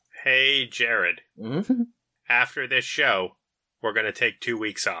Hey, Jared. Mm-hmm. After this show, we're going to take 2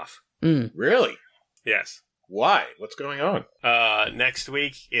 weeks off. Really? Yes. Why? What's going on? Next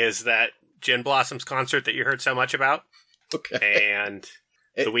week is that Gin Blossoms concert that you heard so much about. Okay. And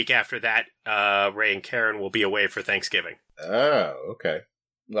the week after that, Ray and Karen will be away for Thanksgiving. Oh, okay.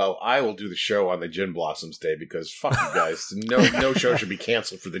 Well, I will do the show on the Gin Blossoms day because fuck you guys. No show should be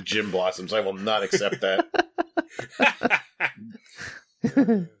canceled for the Gin Blossoms. I will not accept that.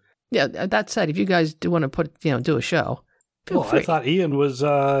 Yeah, that said, if you guys do want to do a show, feel free. I thought Ian was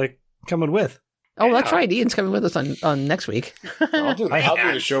coming with. Oh, that's right. Ian's coming with us on next week. I'll do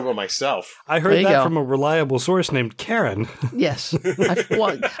the show by myself. I heard that from a reliable source named Karen. Yes.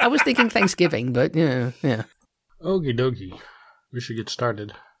 I was thinking Thanksgiving, but yeah. Okie dokie. We should get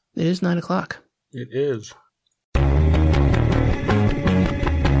started. It is 9:00. It is.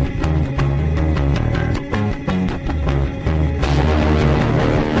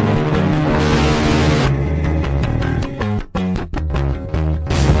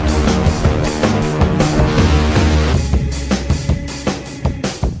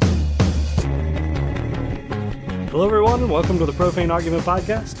 Hello, everyone, and welcome to the Profane Argument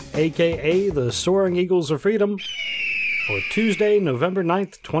Podcast, a.k.a. the Soaring Eagles of Freedom, for Tuesday, November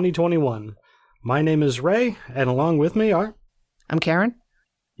 9th, 2021. My name is Ray, and along with me are... I'm Karen.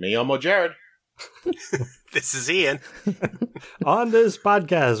 Me, Elmo Jared. This is Ian. On this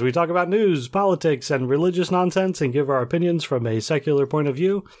podcast, we talk about news, politics, and religious nonsense and give our opinions from a secular point of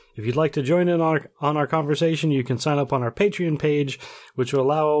view. If you'd like to join in on our conversation, you can sign up on our Patreon page, which will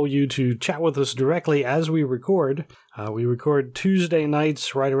allow you to chat with us directly as we record. We record Tuesday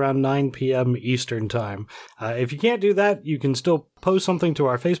nights right around 9 p.m. Eastern Time. If you can't do that, you can still post something to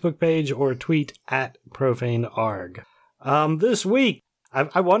our Facebook page or tweet at ProfaneArg. This week,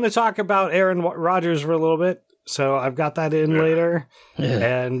 I want to talk about Aaron Rodgers for a little bit, so I've got that in later,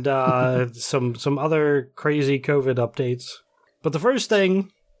 and some other crazy COVID updates. But the first thing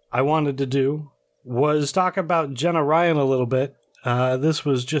I wanted to do was talk about Jenna Ryan a little bit. This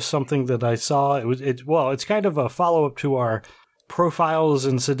was just something that I saw. It's kind of a follow-up to our Profiles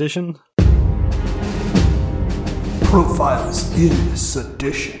in Sedition. Profiles in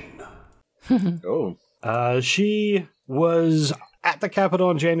Sedition. She was at the Capitol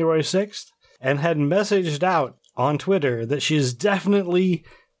on January 6th and had messaged out on Twitter that she's definitely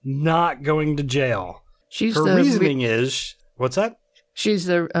not going to jail. Her reasoning is... What's that? She's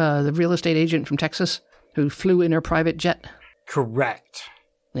the real estate agent from Texas who flew in her private jet. Correct.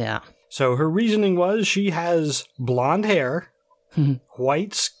 Yeah. So her reasoning was she has blonde hair,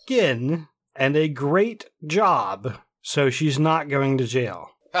 white skin, and a great job, so she's not going to jail.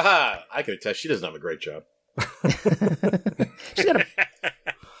 Haha, I could attest she doesn't have a great job. She's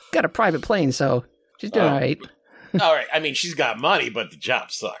got a private plane, so she's doing all right. All right. I mean, she's got money, but the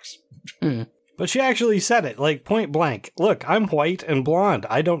job sucks. But she actually said it, like, point blank. Look, I'm white and blonde.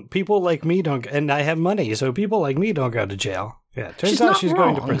 People like me don't, and I have money, so people like me don't go to jail. Yeah, turns out she's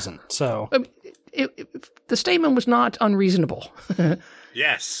going to prison, so. The statement was not unreasonable.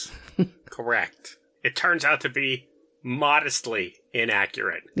 Yes, correct. It turns out to be modestly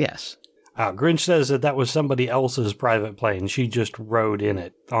inaccurate. Yes. Grinch says that was somebody else's private plane. She just rode in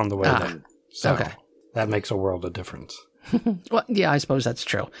it on the way there. So okay. That makes a world of difference. Well, yeah, I suppose that's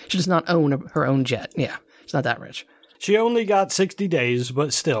true. She does not own her own jet. Yeah, she's not that rich. She only got 60 days,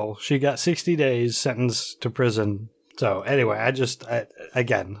 but still, she got 60 days sentenced to prison. So anyway,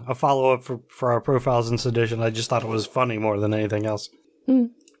 again, a follow-up for our Profiles in Sedition. I just thought it was funny more than anything else.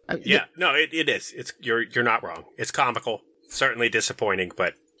 Yeah, no, it is. You're not wrong. It's comical, certainly disappointing,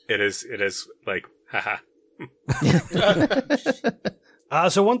 but it is like, haha.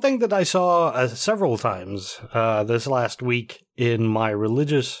 So one thing that I saw several times this last week in my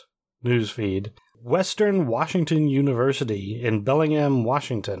religious newsfeed, Western Washington University in Bellingham,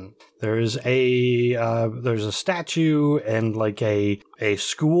 Washington. There's a statue and like a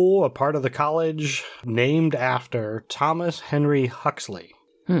school, a part of the college named after Thomas Henry Huxley.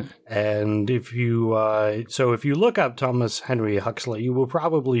 And if you look up Thomas Henry Huxley, you will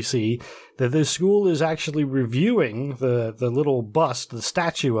probably see that this school is actually reviewing the little bust, the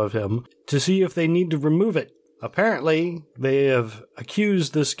statue of him, to see if they need to remove it. Apparently, they have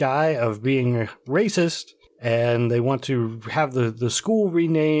accused this guy of being racist, and they want to have the school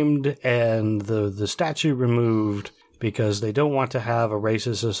renamed and the statue removed because they don't want to have a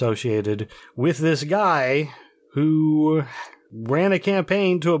racist associated with this guy who ran a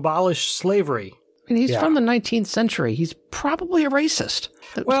campaign to abolish slavery. And he's from the 19th century. He's probably a racist.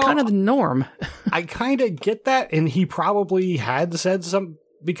 That was kind of the norm. I kind of get that, and he probably had said some,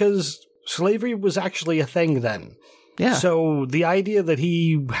 because slavery was actually a thing then. Yeah. So the idea that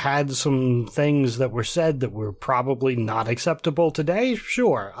he had some things that were said that were probably not acceptable today,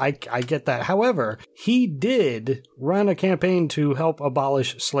 sure, I get that. However, he did run a campaign to help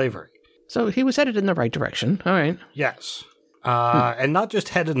abolish slavery. So he was headed in the right direction. All right. Yes. And not just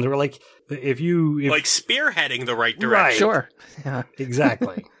headed in the, like, if like spearheading the right direction. Right. Sure. Yeah.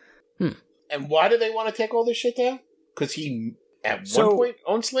 Exactly. And why do they want to take all this shit down? Because he, at one point,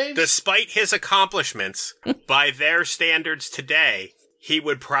 owned slaves? Despite his accomplishments, by their standards today, he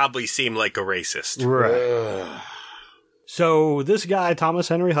would probably seem like a racist. Right. So this guy, Thomas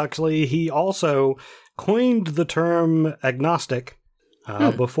Henry Huxley, he also coined the term agnostic.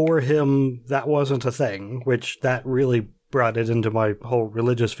 Before him, that wasn't a thing, which that really brought it into my whole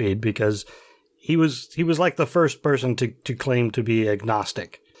religious feed, because he was like the first person to claim to be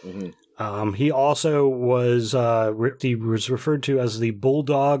agnostic. Mm-hmm. He also was he was referred to as the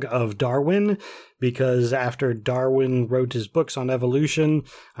bulldog of Darwin, because after Darwin wrote his books on evolution,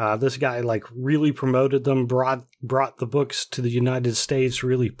 this guy like really promoted them, brought the books to the United States,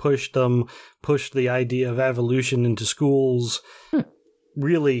 really pushed the idea of evolution into schools,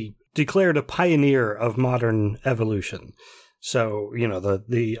 really declared a pioneer of modern evolution. So,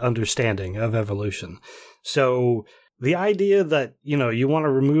 the understanding of evolution. So the idea that, you want to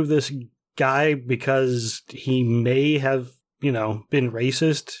remove this guy because he may have, been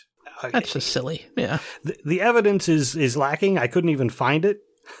racist. That's just silly. Yeah. The evidence is lacking. I couldn't even find it.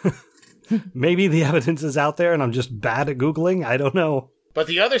 Maybe the evidence is out there and I'm just bad at Googling. I don't know. But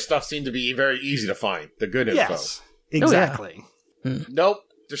the other stuff seemed to be very easy to find. The good info. Yes, exactly. Nope.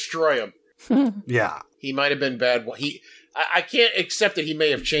 Destroy him. Yeah. He might have been bad. I can't accept that he may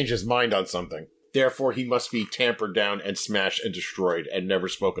have changed his mind on something. Therefore, he must be tampered down and smashed and destroyed and never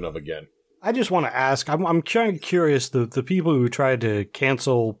spoken of again. I just want to ask, I'm kind of curious, the people who try to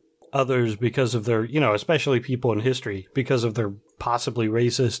cancel others because of their, especially people in history, because of their possibly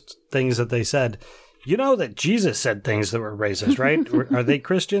racist things that they said. You know that Jesus said things that were racist, right? Are they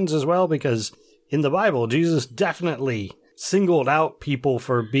Christians as well? Because in the Bible, Jesus definitely singled out people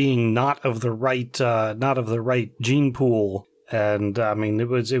for being not of the right gene pool. And I mean, it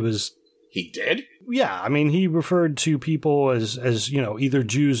was. He did? Yeah, I mean, he referred to people as either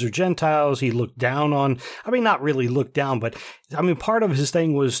Jews or Gentiles. He looked down on, not really looked down, but part of his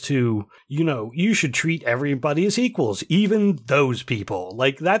thing was to, you should treat everybody as equals, even those people.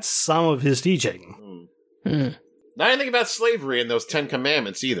 Like, that's some of his teaching. Not anything about slavery in those 10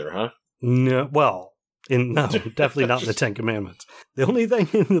 Commandments either, huh? No, well, no, definitely not in the 10 Commandments. The only thing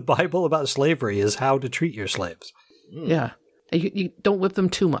in the Bible about slavery is how to treat your slaves. Yeah. You don't whip them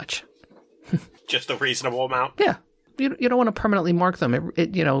too much. Just a reasonable amount? Yeah. You don't want to permanently mark them.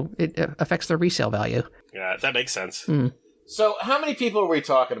 It affects their resale value. Yeah, that makes sense. So how many people are we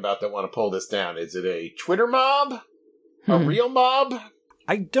talking about that want to pull this down? Is it a Twitter mob? A real mob?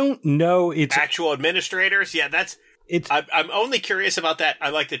 I don't know. It's actual administrators? Yeah, I'm only curious about that. I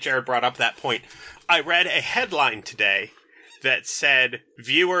like that Jared brought up that point. I read a headline today that said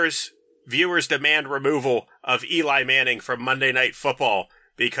viewers demand removal of Eli Manning from Monday Night Football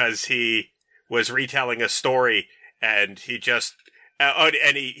because he was retelling a story and he just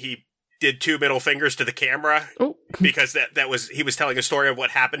he did 2 middle fingers to the camera because he was telling a story of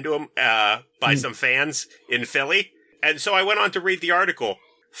what happened to him by some fans in Philly. And so I went on to read the article.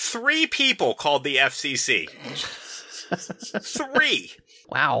 3 people called the FCC. 3.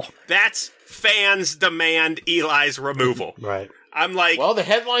 Wow. That's fans demand Eli's removal. Right. I'm like, well, the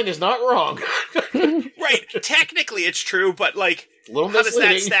headline is not wrong. Right. Technically, it's true, but like, how does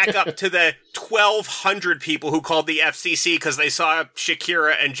that stack up to the 1,200 people who called the FCC because they saw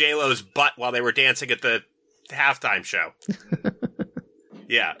Shakira and J-Lo's butt while they were dancing at the halftime show?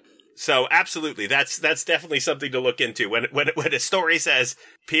 Yeah. So absolutely, that's definitely something to look into. When a story says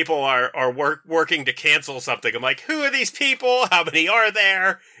people are working to cancel something, I'm like, who are these people? How many are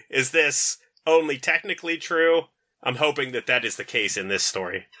there? Is this only technically true? I'm hoping that is the case in this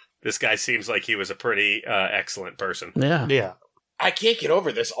story. This guy seems like he was a pretty excellent person. Yeah. Yeah. I can't get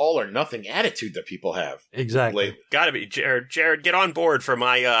over this all or nothing attitude that people have. Exactly. Gotta be. Jared, get on board for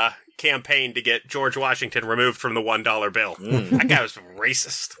my campaign to get George Washington removed from the $1 bill. That guy was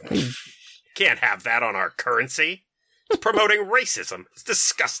racist. Can't have that on our currency. It's promoting racism. It's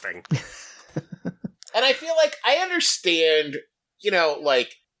disgusting. And I feel like I understand,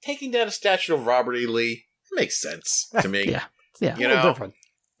 like, taking down a statue of Robert E. Lee makes sense to me. Yeah. Yeah. A little different.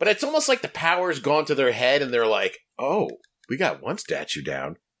 But it's almost like the power's gone to their head and they're like, oh, we got one statue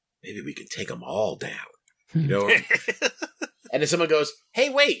down. Maybe we can take them all down. And then someone goes, hey,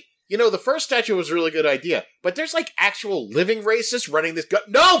 wait, the first statue was a really good idea, but there's like actual living racists running this.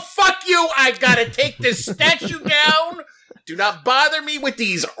 No, fuck you! I gotta take this statue down. Do not bother me with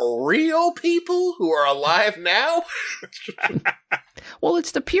these real people who are alive now. Well,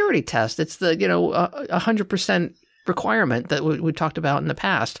 it's the purity test. It's the 100% requirement that we talked about in the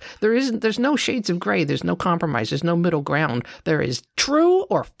past. There's no shades of gray. There's no compromise. There's no middle ground. There is true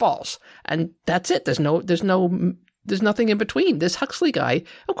or false, and that's it. There's nothing in between. This Huxley guy,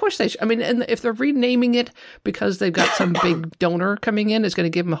 of course and if they're renaming it because they've got some big donor coming in is going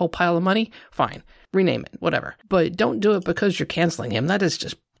to give them a whole pile of money, fine. Rename it, whatever. But don't do it because you're canceling him. That is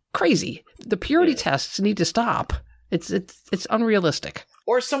just crazy. The purity tests need to stop. It's unrealistic.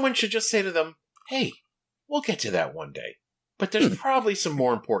 Or someone should just say to them, hey, we'll get to that one day. But there's probably some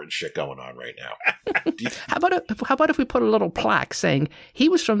more important shit going on right now. How about if we put a little plaque saying he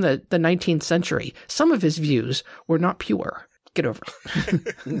was from the 19th century. Some of his views were not pure. Get over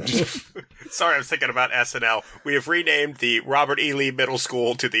it. Sorry, I was thinking about SNL. We have renamed the Robert E. Lee Middle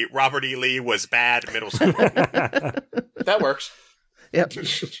School to the Robert E. Lee Was Bad Middle School. That works. Yep.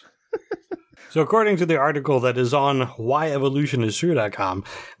 So according to the article that is on whyevolutionisttrue.com,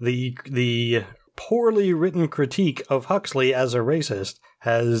 the poorly written critique of Huxley as a racist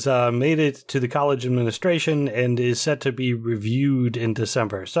has made it to the college administration and is set to be reviewed in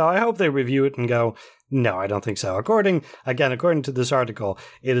December. So I hope they review it and go, no, I don't think so. According to this article,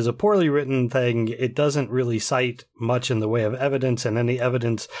 it is a poorly written thing. It doesn't really cite much in the way of evidence, and any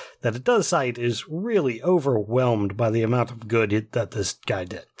evidence that it does cite is really overwhelmed by the amount of good that this guy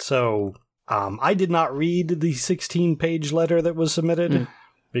did. So I did not read the 16-page letter that was submitted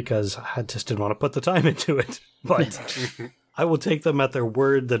because I just didn't want to put the time into it. But I will take them at their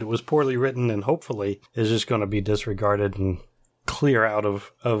word that it was poorly written, and hopefully is just going to be disregarded and clear out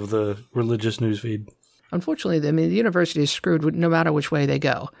of the religious newsfeed. Unfortunately, the university is screwed no matter which way they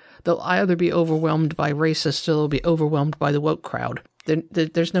go. They'll either be overwhelmed by racists or they'll be overwhelmed by the woke crowd.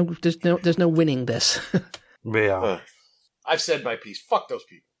 There's no winning this. Yeah. I've said my piece. Fuck those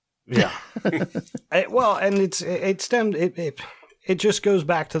people. Yeah. It just goes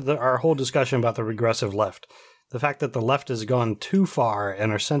back to our whole discussion about the regressive left. The fact that the left has gone too far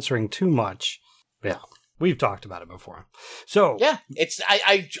and are censoring too much. Yeah. We've talked about it before. So yeah,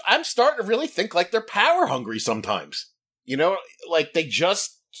 I'm starting to really think like they're power hungry sometimes. Like they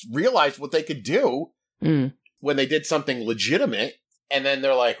just realized what they could do when they did something legitimate, and then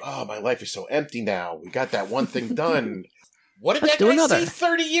they're like, "Oh, my life is so empty now. We got that one thing done." What did that guy say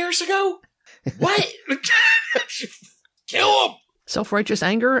 30 years ago? What? Kill him! Self-righteous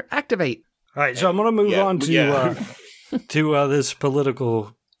anger, activate. All right, so I'm going to move on to this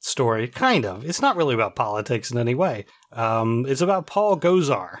political story, kind of. It's not really about politics in any way. It's about Paul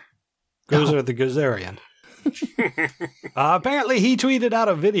Gosar. Gosar the Gozerian. Apparently, he tweeted out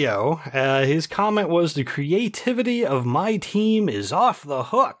a video. His comment was, "The creativity of my team is off the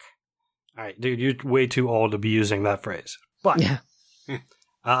hook." All right, dude, you're way too old to be using that phrase. But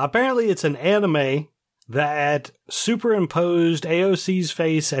apparently, it's an anime that superimposed AOC's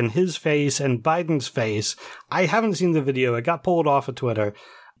face and his face and Biden's face. I haven't seen the video. It got pulled off of Twitter.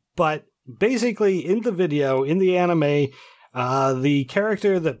 But basically, in the video, in the anime, the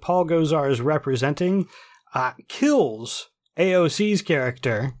character that Paul Gosar is representing kills AOC's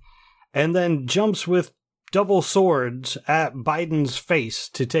character and then jumps with double swords at Biden's face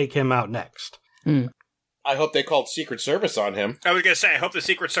to take him out next. I hope they called Secret Service on him. I was going to say, I hope the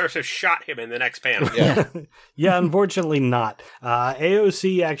Secret Service shot him in the next panel. Yeah, unfortunately not.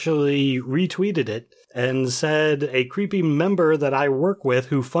 AOC actually retweeted it and said, "A creepy member that I work with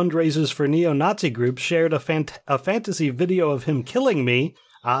who fundraises for neo-Nazi groups shared a fantasy video of him killing me.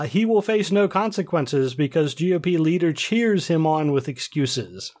 He will face no consequences because GOP leader cheers him on with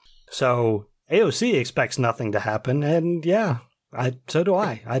excuses." So AOC expects nothing to happen, and so do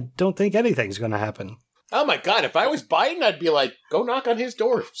I. I don't think anything's going to happen. Oh my God, if I was Biden, I'd be like, go knock on his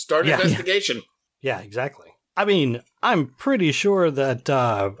door. Start an investigation. Yeah, exactly. I mean, I'm pretty sure that,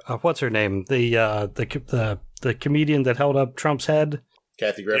 what's her name? The comedian that held up Trump's head?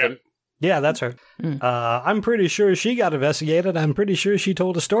 Kathy Griffin? Yeah, that's her. I'm pretty sure she got investigated. I'm pretty sure she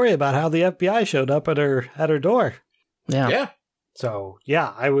told a story about how the FBI showed up at her door. Yeah. So,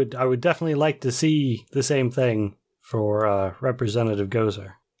 yeah, I would definitely like to see the same thing for Representative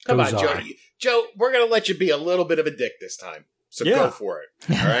Gosar. Come on, Joe, we're going to let you be a little bit of a dick this time. So go for it.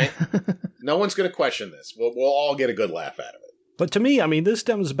 All right? No one's going to question this. We'll all get a good laugh out of it. But to me, I mean, this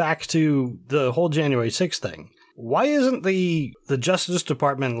stems back to the whole January 6th thing. Why isn't the Justice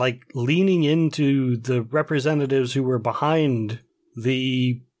Department, like, leaning into the representatives who were behind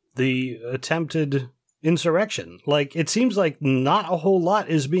the attempted insurrection. Like, it seems like not a whole lot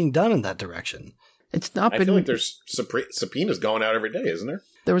is being done in that direction. It's not been... I feel like there's subpoenas going out every day, isn't there?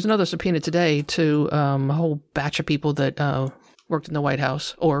 There was another subpoena today to a whole batch of people that worked in the White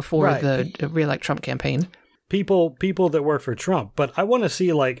House or for the re-elect Trump campaign. People that work for Trump. But I want to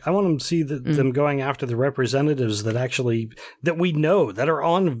see, them going after the representatives that we know, that are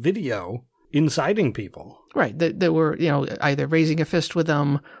on video inciting people. Right. That were, either raising a fist with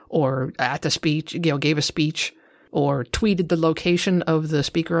them or at the speech, gave a speech or tweeted the location of the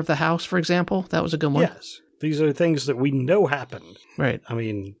Speaker of the House, for example. That was a good one. Yes. These are things that we know happened. Right. I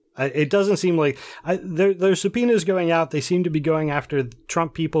mean, it doesn't seem like there's subpoenas going out. They seem to be going after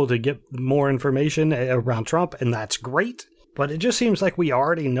Trump people to get more information around Trump, and that's great. But it just seems like we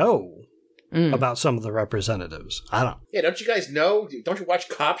already know about some of the representatives. I don't. Yeah, don't you guys know? Don't you watch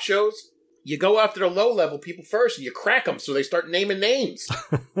cop shows? You go after the low-level people first, and you crack them so they start naming names.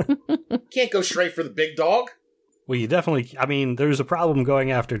 Can't go straight for the big dog. Well, you definitely... I mean, there's a problem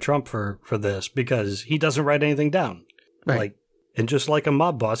going after Trump for this because he doesn't write anything down. Right. And just like a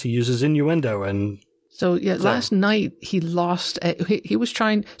mob boss, he uses innuendo and... So, last night he lost... He was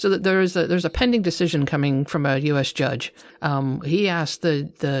trying... So that there's a pending decision coming from a U.S. judge. He asked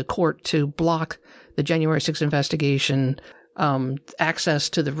the court to block the January 6th investigation, access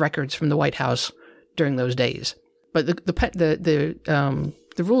to the records from the White House during those days. But the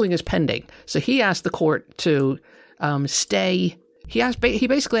ruling is pending. So he asked the court to stay... He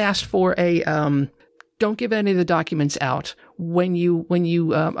basically asked for a... don't give any of the documents out when you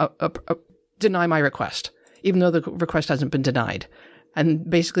deny my request, even though the request hasn't been denied. And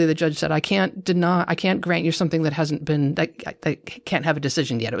basically the judge said, I can't grant you something that hasn't been, that can't have a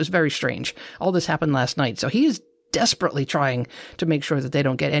decision yet. It was very strange. All this happened last night. So he is desperately trying to make sure that they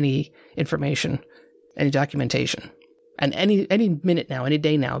don't get any information, any documentation. And any minute now, any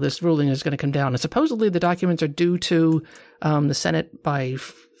day now, this ruling is going to come down. And supposedly the documents are due to the Senate by,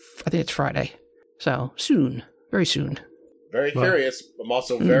 I think it's Friday. So soon, very soon. Very curious. I'm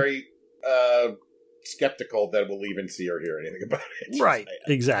also very skeptical that we'll even see or hear anything about it. Right.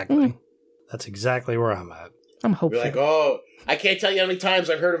 Exactly. That's exactly where I'm at. I'm hopeful. We're like, I can't tell you how many times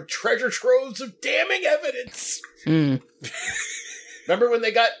I've heard of treasure troves of damning evidence. Remember when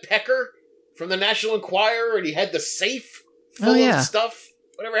they got Pecker from the National Enquirer and he had the safe full of stuff?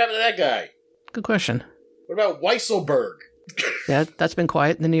 Whatever happened to that guy? Good question. What about Weisselberg? Yeah, that's been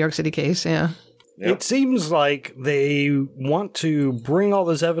quiet in the New York City case, yeah. Yep. It seems like they want to bring all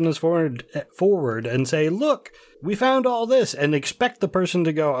this evidence forward and say, look, we found all this, and expect the person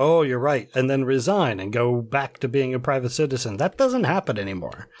to go, oh, you're right, and then resign and go back to being a private citizen. That doesn't happen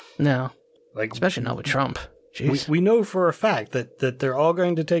anymore. No. Especially not with Trump. We know for a fact that they're all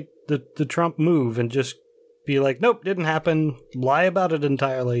going to take the Trump move and just be like, nope, didn't happen, lie about it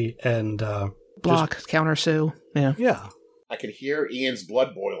entirely, and... block, countersue. Yeah. Yeah. I could hear Ian's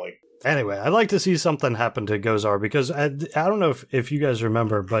blood boiling. Anyway, I'd like to see something happen to Gosar because I don't know if you guys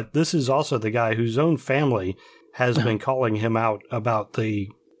remember, but this is also the guy whose own family has been calling him out about the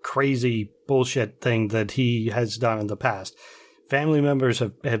crazy bullshit thing that he has done in the past. Family members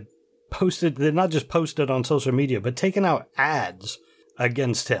have posted, they're not just posted on social media, but taken out ads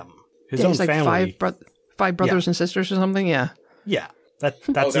against him. His own family. Five brothers and sisters or something, yeah. Yeah.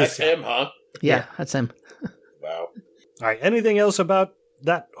 That's him, huh? Yeah, that's him. Wow. All right, anything else about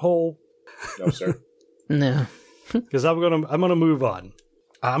that whole... No, sir. No. Because I'm gonna move on.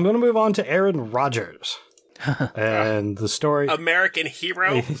 I'm gonna move on to Aaron Rodgers. And the story... American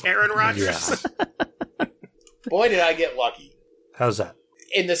hero, Aaron Rodgers. Yeah. Boy, did I get lucky. How's that?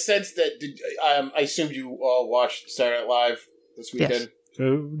 In the sense that, I assumed you all watched Saturday Night Live this weekend?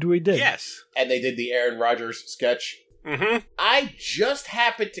 Yes. We did. Yes. And they did the Aaron Rodgers sketch? Mm-hmm. I just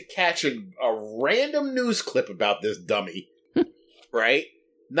happened to catch a random news clip about this dummy, right?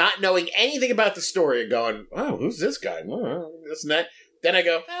 Not knowing anything about the story and going, oh, who's this guy? Oh, this and that. Then I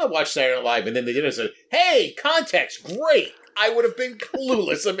go, I'll watch Saturday Night Live. And then they did it and said, hey, context, great. I would have been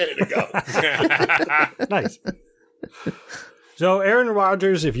clueless a minute ago. Nice. So Aaron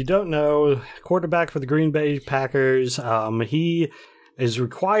Rodgers, if you don't know, quarterback for the Green Bay Packers, he is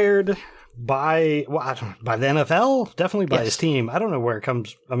required by the NFL? Definitely by his team. I don't know where it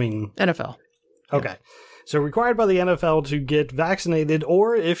comes. I mean... NFL. Okay. Yeah. So required by the NFL to get vaccinated,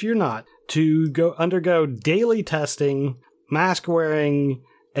 or if you're not, to undergo daily testing, mask wearing,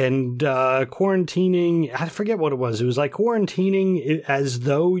 and quarantining. I forget what it was. It was like quarantining as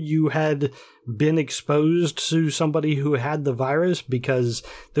though you had been exposed to somebody who had the virus, because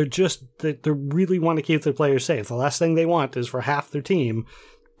they really want to keep their players safe. The last thing they want is for half their team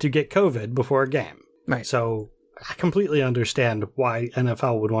to get COVID before a game. Right. So I completely understand why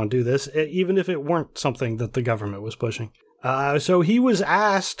NFL would want to do this, even if it weren't something that the government was pushing. So he was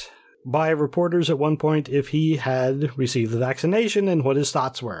asked by reporters at one point if he had received the vaccination and what his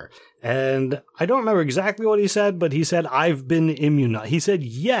thoughts were. And I don't remember exactly what he said, but he said, I've been immunized. He said,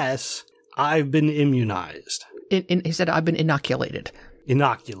 yes, I've been immunized. He said, I've been inoculated.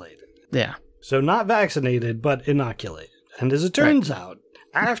 Inoculated. Yeah. So not vaccinated, but inoculated. And as it turns out,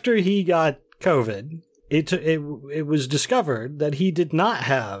 after he got COVID, it was discovered that he did not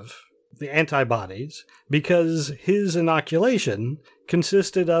have the antibodies because his inoculation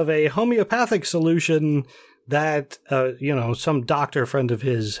consisted of a homeopathic solution that, some doctor friend of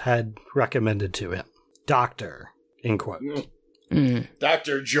his had recommended to him. Doctor, in quotes.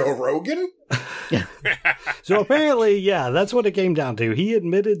 Dr. Joe Rogan? Yeah. So apparently, that's what it came down to. He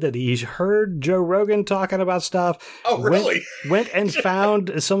admitted that he heard Joe Rogan talking about stuff. Oh, really? Went and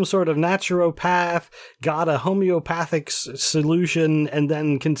found some sort of naturopath, got a homeopathic solution, and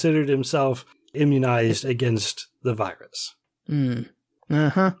then considered himself immunized against the virus.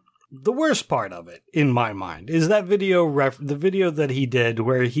 Uh-huh. The worst part of it, in my mind, is that the video that he did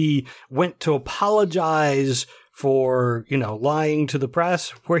where he went to apologize for, lying to the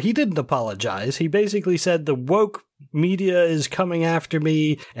press, where he didn't apologize. He basically said the woke media is coming after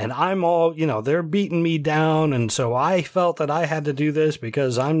me and I'm all, they're beating me down. And so I felt that I had to do this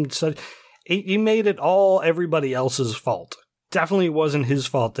because he made it all everybody else's fault. Definitely wasn't his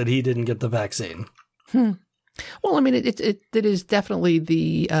fault that he didn't get the vaccine. Well, I mean, it is definitely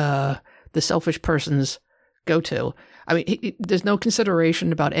the selfish person's go-to. I mean, there's no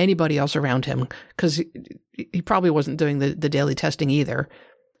consideration about anybody else around him because he probably wasn't doing the daily testing either.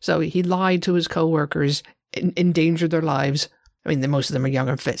 So he lied to his coworkers, endangered their lives. I mean, most of them are young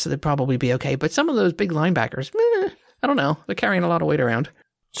and fit, so they'd probably be okay. But some of those big linebackers, I don't know. They're carrying a lot of weight around.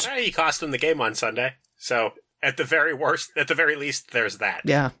 He cost him the game on Sunday. So at the very least, there's that.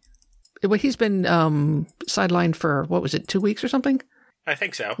 Yeah. Well, he's been sidelined for, 2 weeks or something? I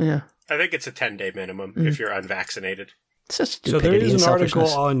think so. Yeah. I think it's a 10-day minimum if you're unvaccinated. It's just so there is an article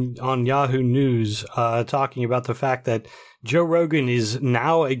selfishness. on Yahoo News talking about the fact that Joe Rogan is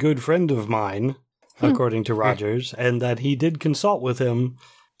now a good friend of mine, according to Rodgers, and that he did consult with him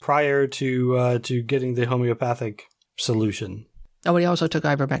prior to getting the homeopathic solution. Oh, and he also took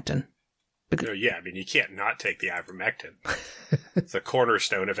ivermectin. Yeah, I mean, you can't not take the ivermectin. It's a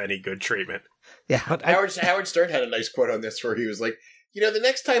cornerstone of any good treatment. Yeah. But Howard Stern had a nice quote on this where he was like, the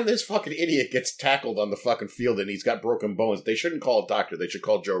next time this fucking idiot gets tackled on the fucking field and he's got broken bones, they shouldn't call a doctor. They should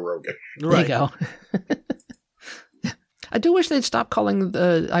call Joe Rogan. There you go. I do wish they'd stop calling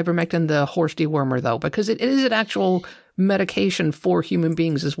the ivermectin the horse dewormer, though, because it is an actual medication for human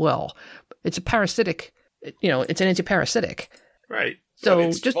beings as well. It's a parasitic, it's an antiparasitic. Right.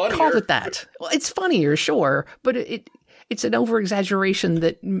 So just call it that. Well, it's funnier, sure, but it's an over-exaggeration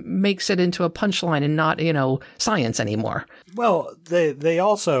that makes it into a punchline and not, science anymore. Well,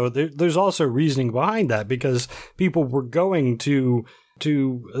 there's also reasoning behind that because people were going to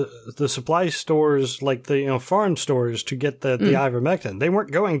the supply stores, like the farm stores, to get the ivermectin. They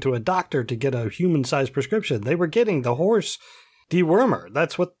weren't going to a doctor to get a human-sized prescription. They were getting the horse dewormer.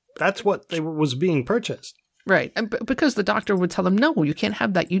 That's what was being purchased. Right, and because the doctor would tell them, no, you can't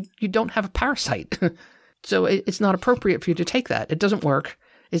have that. You don't have a parasite. So it's not appropriate for you to take that. It doesn't work.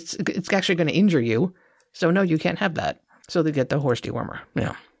 It's actually going to injure you. So no, you can't have that. So they get the horse dewormer.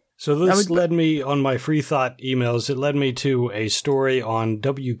 Yeah. So this led me on my free thought emails. It led me to a story on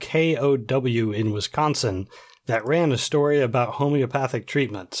WKOW in Wisconsin that ran a story about homeopathic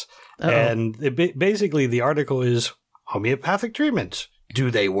treatments. Uh-oh. And basically the article is homeopathic treatments.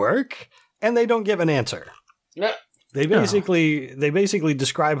 Do they work? And they don't give an answer. No. They basically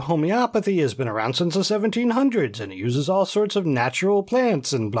describe homeopathy has been around since the 1700s, and it uses all sorts of natural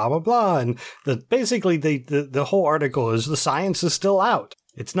plants and blah blah blah. And the whole article is the science is still out.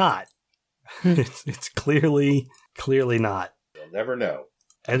 It's not. It's clearly not. You'll never know.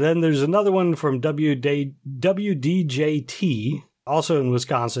 And then there's another one from WDJT, also in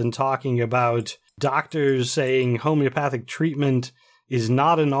Wisconsin, talking about doctors saying homeopathic treatment is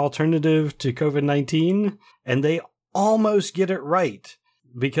not an alternative to COVID-19, and they almost get it right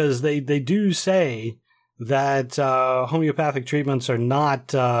because they do say that homeopathic treatments are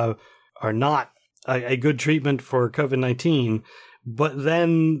not a good treatment for COVID-19, but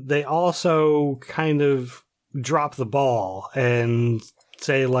then they also kind of drop the ball and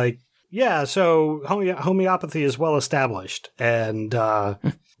say so homeopathy is well established and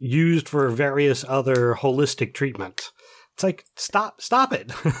used for various other holistic treatments. It's like, stop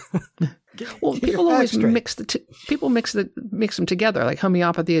it. Well, people always mix them together. Like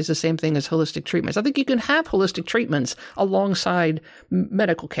homeopathy is the same thing as holistic treatments. I think you can have holistic treatments alongside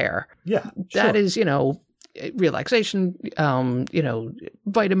medical care. Yeah, that is, relaxation,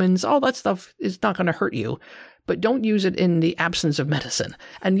 vitamins, all that stuff is not going to hurt you. But don't use it in the absence of medicine.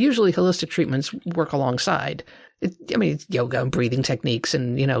 And usually holistic treatments work alongside. It's yoga and breathing techniques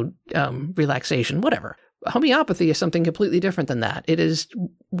and, relaxation, whatever. Homeopathy is something completely different than that. It is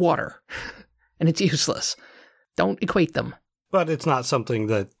water, and it's useless. Don't equate them. But it's not something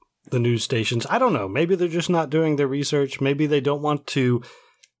that the news stations, I don't know, maybe they're just not doing their research. Maybe they don't want to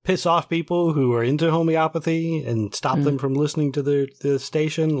piss off people who are into homeopathy and stop them from listening to the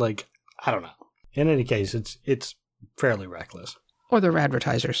station. Like, I don't know. In any case, it's fairly reckless. Or they're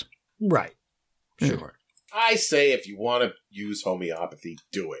advertisers. Right. Sure. I say if you want to use homeopathy,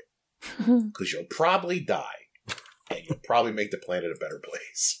 do it. Because you'll probably die. And you'll probably make the planet a better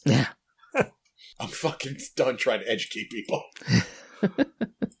place. Yeah. I'm fucking done trying to educate people.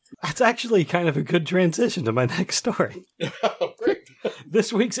 That's actually kind of a good transition to my next story. Oh, great.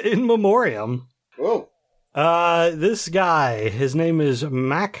 This week's In Memoriam. Whoa. This guy, his name is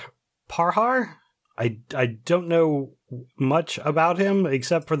Mak Parhar. I don't know much about him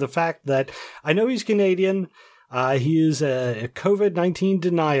except for the fact that I know he's Canadian. He is a COVID-19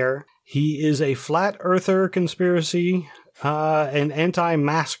 denier. He is a flat earther conspiracy and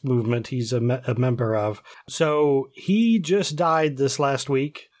anti-mask movement he's a member of. So he just died this last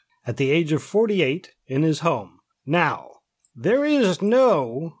week at the age of 48 in his home. Now, there is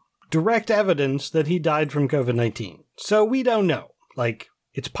no direct evidence that he died from COVID-19. So we don't know. Like,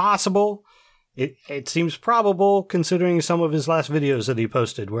 it's possible. It seems probable considering some of his last videos that he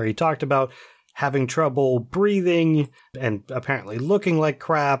posted where he talked about having trouble breathing and apparently looking like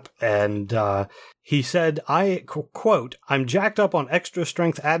crap. And he said, quote, "I'm jacked up on extra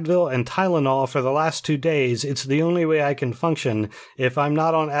strength Advil and Tylenol for the last 2 days. It's the only way I can function. If I'm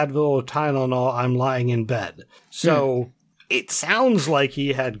not on Advil or Tylenol, I'm lying in bed." So it sounds like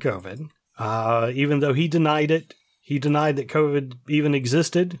he had COVID, even though he denied it. He denied that COVID even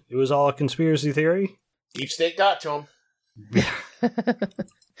existed. It was all a conspiracy theory. Deep State got to him.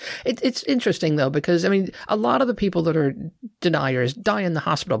 It's interesting, though, because, a lot of the people that are deniers die in the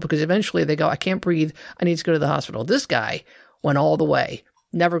hospital because eventually they go, I can't breathe. I need to go to the hospital. This guy went all the way,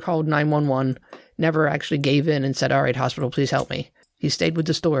 never called 911, never actually gave in and said, all right, hospital, please help me. He stayed with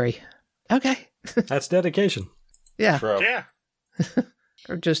the story. Okay. That's dedication. Yeah. True. Yeah.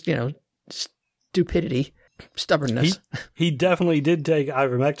 Or just, stupidity. Stubbornness. He definitely did take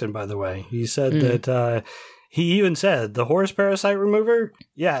ivermectin, by the way. He said that he even said the horse parasite remover.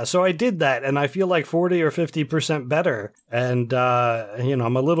 Yeah, so I did that and I feel like 40 or 50% better. And,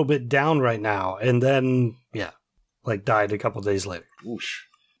 I'm a little bit down right now. And then, died a couple days later. Whoosh.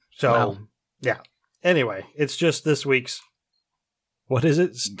 So, yeah. Anyway, it's just this week's, what is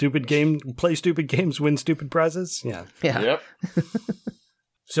it? Stupid game, play stupid games, win stupid prizes? Yeah. Yep.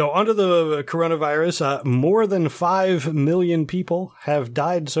 So under the coronavirus, more than 5 million people have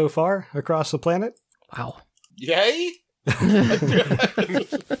died so far across the planet. Wow. Yay?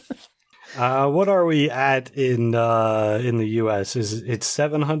 What are we at in the U.S.? It's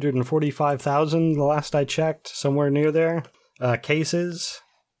 745,000 the last I checked, somewhere near there. Cases.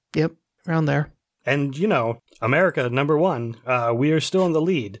 Yep, around there. And, America, number one, we are still in the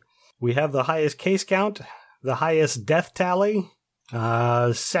lead. We have the highest case count, the highest death tally.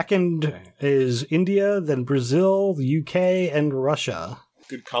 Second is India, then Brazil, the UK, and Russia.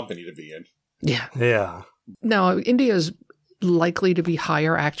 Good company to be in. Yeah. Yeah. Now, India's likely to be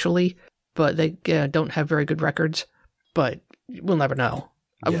higher, actually, but they don't have very good records. But we'll never know.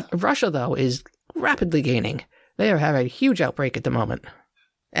 Yeah. Russia, though, is rapidly gaining. They are having a huge outbreak at the moment.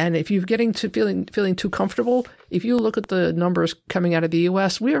 And if you're getting to feeling too comfortable, if you look at the numbers coming out of the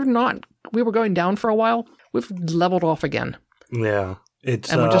U.S., we were going down for a while. We've leveled off again. Yeah, and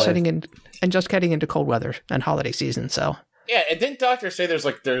we're just heading into cold weather and holiday season. So yeah, and didn't doctors say there is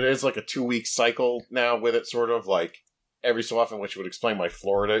a 2-week cycle now with it, sort of like every so often, which would explain why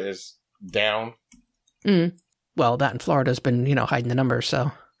Florida is down. Well, that in Florida's been hiding the numbers,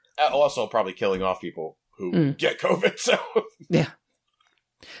 so also probably killing off people who get COVID. So yeah,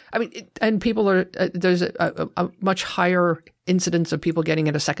 and people are there's a much higher incidence of people getting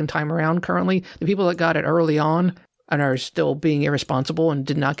it a second time around currently. The people that got it early on and are still being irresponsible and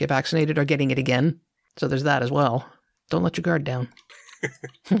did not get vaccinated are getting it again. So there's that as well. Don't let your guard down.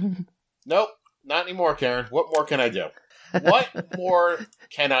 Nope, not anymore, Karen. What more can I do? What more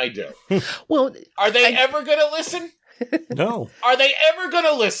can I do? Well, are they ever going to listen? No. Are they ever going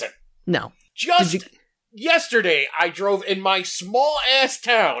to listen? No. Just yesterday I drove in my small-ass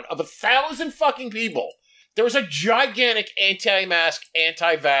town of 1,000 fucking people. There was a gigantic anti-mask,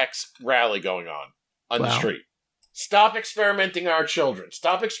 anti-vax rally going on the street. Stop experimenting on our children.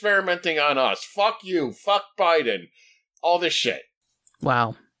 Stop experimenting on us. Fuck you. Fuck Biden. All this shit.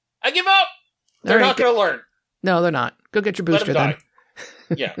 Wow. I give up. They're not going to learn. No, they're not. Go get your booster then.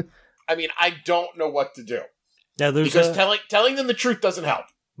 Yeah. I mean, I don't know what to do. Yeah, because telling them the truth doesn't help.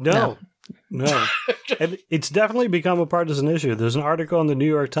 No. And it's definitely become a partisan issue. There's an article in the New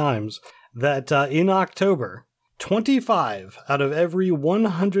York Times that in October, 25 out of every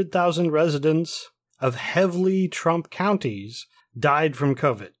 100,000 residents of heavily Trump counties died from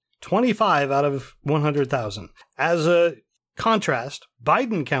COVID. 25 out of 100,000. As a contrast,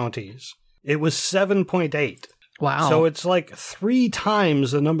 Biden counties, it was 7.8. Wow. So it's like 3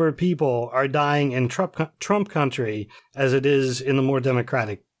 times the number of people are dying in Trump country as it is in the more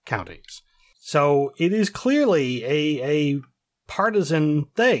Democratic counties. So it is clearly a partisan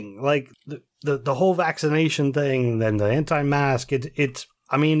thing. Like the whole vaccination thing, then the anti-mask, it's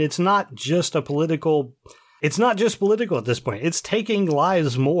not just political at this point. It's taking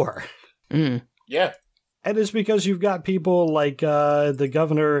lives more. Mm. Yeah. And it's because you've got people like the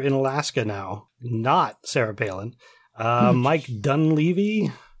governor in Alaska now, not Sarah Palin, Mike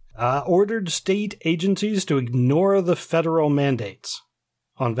Dunleavy, ordered state agencies to ignore the federal mandates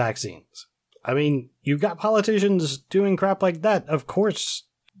on vaccines. I mean, you've got politicians doing crap like that. Of course,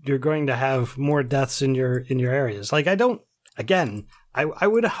 you're going to have more deaths in your areas. Like, I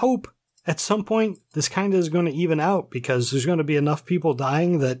would hope at some point this kind of is going to even out because there's going to be enough people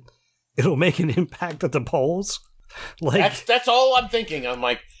dying that it'll make an impact at the polls. Like that's all I'm thinking. I'm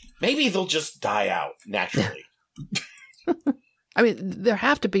like, maybe they'll just die out naturally. I mean, there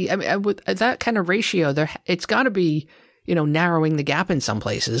have to be. I mean, with that kind of ratio, it's got to be, narrowing the gap in some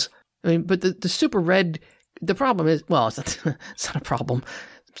places. I mean, but the super red. The problem is, well, it's not a problem.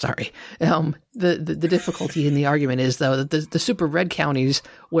 Sorry. The difficulty in the argument is though that the super red counties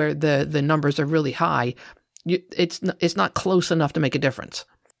where the numbers are really high, it's not close enough to make a difference.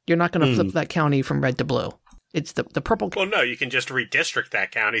 You're not going to flip that county from red to blue. It's the purple. Well, no, you can just redistrict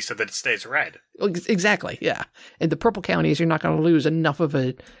that county so that it stays red. Exactly, yeah. In the purple counties, you're not going to lose enough of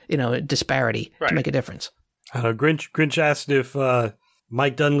a disparity to make a difference. I don't know. Grinch asked if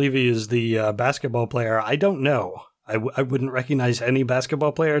Mike Dunleavy is the basketball player. I don't know. I wouldn't recognize any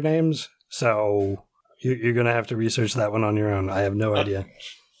basketball player names, so you're going to have to research that one on your own. I have no idea.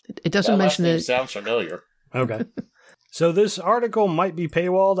 It doesn't mention it. Sounds familiar. Okay. So this article might be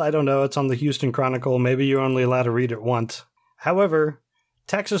paywalled. I don't know. It's on the Houston Chronicle. Maybe you're only allowed to read it once. However,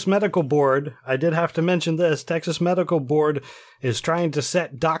 Texas Medical Board, I did have to mention this, Texas Medical Board is trying to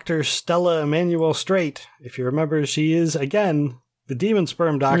set Dr. Stella Immanuel straight. If you remember, she is, again, the demon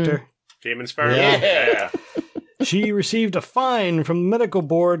sperm doctor. Demon sperm? Yeah. She received a fine from the medical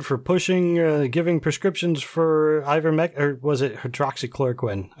board for giving prescriptions for ivermectin, or was it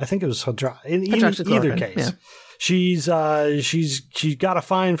hydroxychloroquine? I think it was in either case. Yeah. She's got a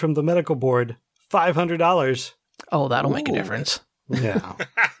fine from the medical board, $500. Oh, that'll make a difference. Yeah.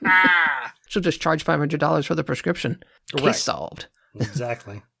 She'll just charge $500 for the prescription. Case solved.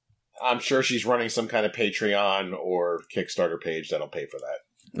 Exactly. I'm sure she's running some kind of Patreon or Kickstarter page that'll pay for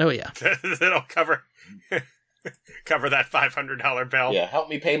that. Oh, yeah. That'll cover that $500 bill. Yeah, help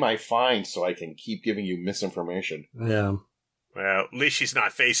me pay my fine so I can keep giving you misinformation. Yeah. Well, at least she's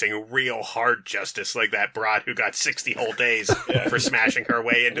not facing real hard justice like that broad who got 60 whole days for smashing her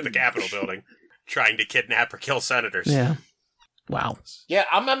way into the Capitol building, trying to kidnap or kill senators. Yeah. Wow. Yeah,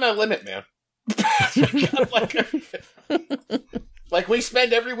 I'm at my limit, man. Like we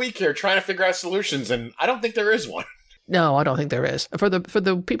spend every week here trying to figure out solutions, and I don't think there is one. No, I don't think there is. For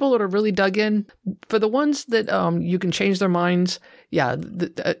the people that are really dug in, for the ones that you can change their minds, yeah,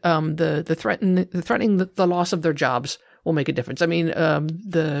 the threatening the loss of their jobs will make a difference. I mean,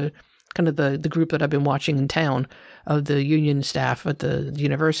 the group that I've been watching in town of the union staff at the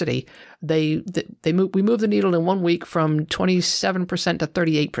university, we moved the needle in 1 week from 27% to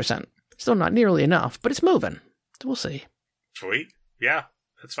 38%. Still not nearly enough, but it's moving. So we'll see. Sweet. Yeah,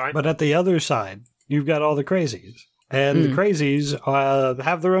 that's fine. But at the other side, you've got all the crazies. And the crazies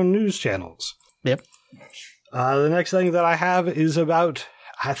have their own news channels. Yep. The next thing that I have is about,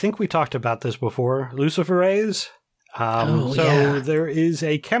 I think we talked about this before, luciferase. There is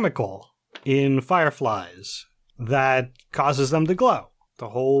a chemical in fireflies that causes them to glow. The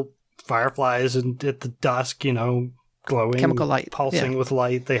whole fireflies at the dusk, glowing, chemical light, pulsing with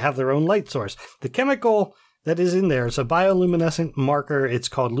light. They have their own light source. The chemical that is in there is a bioluminescent marker. It's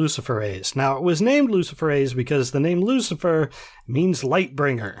called luciferase. Now, it was named luciferase because the name Lucifer means light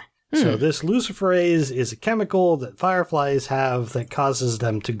bringer. So this luciferase is a chemical that fireflies have that causes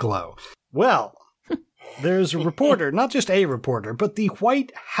them to glow. Well, there's a reporter, not just a reporter, but the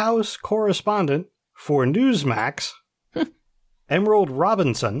White House correspondent for Newsmax, Emerald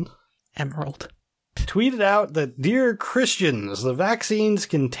Robinson, tweeted out that, "Dear Christians, the vaccines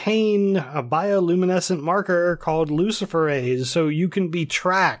contain a bioluminescent marker called luciferase, so you can be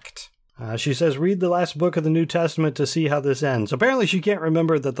tracked." She says, "Read the last book of the New Testament to see how this ends." Apparently she can't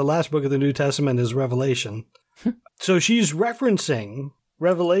remember that the last book of the New Testament is Revelation. So she's referencing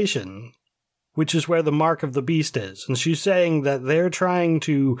Revelation, which is where the mark of the beast is. And she's saying that they're trying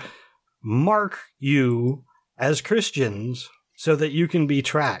to mark you as Christians so that you can be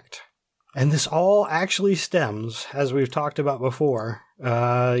tracked. And this all actually stems, as we've talked about before,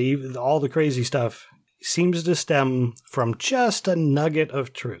 even all the crazy stuff seems to stem from just a nugget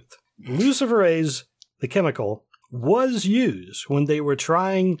of truth. Luciferase, the chemical, was used when they were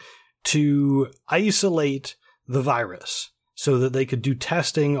trying to isolate the virus so that they could do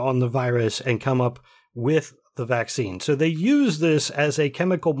testing on the virus and come up with the vaccine. So they used this as a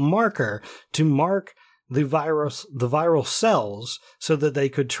chemical marker to mark the viral cells so that they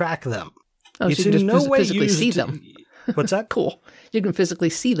could track them. Oh, so you can just physically see them. What's that? Cool. You can physically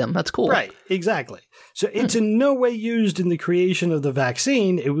see them. That's cool. Right, exactly. So it's in no way used in the creation of the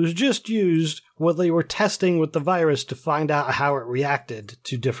vaccine. It was just used when they were testing with the virus to find out how it reacted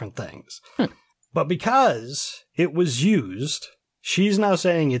to different things. But because it was used, she's now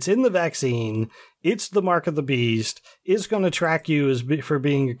saying it's in the vaccine, it's the mark of the beast, it's going to track you for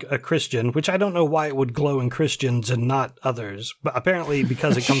being a Christian, which I don't know why it would glow in Christians and not others. But apparently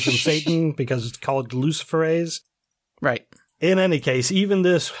because it comes from Satan, because it's called luciferase. Right. In any case, even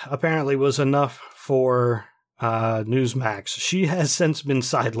this apparently was enough for Newsmax. She has since been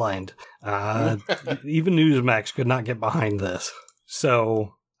sidelined. Even Newsmax could not get behind this.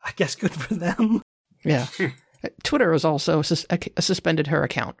 So I guess good for them. Yeah. Twitter has also suspended her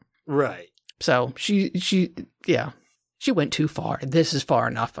account. Right. So she went too far. This is far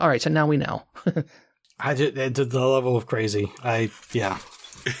enough. All right, so now we know. It's the level of crazy.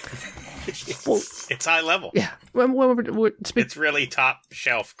 Well, it's high level. Yeah. It's really top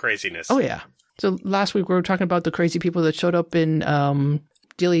shelf craziness. Oh, yeah. So last week we were talking about the crazy people that showed up in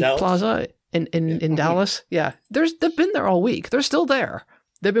Dealey Plaza in Dallas. Yeah. They've been there all week. They're still there.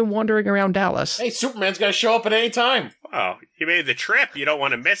 They've been wandering around Dallas. Hey, Superman's got to show up at any time. Oh, you made the trip. You don't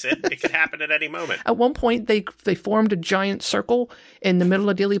want to miss it. It could happen at any moment. At one point, they formed a giant circle in the middle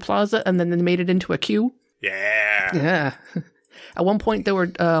of Dealey Plaza, and then they made it into a queue. Yeah. Yeah. At one point,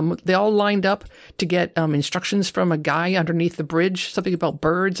 they all lined up to get instructions from a guy underneath the bridge, something about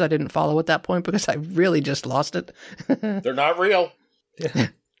birds. I didn't follow at that point because I really just lost it. They're not real. Yeah.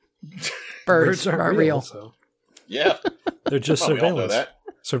 Birds aren't real. So. Yeah. They're just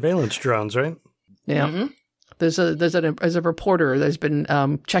surveillance drones, right? Yeah. Mm-hmm. There's a reporter that's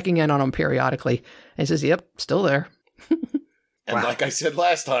been checking in on them periodically. And he says, "Yep, still there." And like I said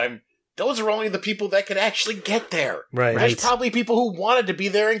last time, those are only the people that could actually get there. Right. There's probably people who wanted to be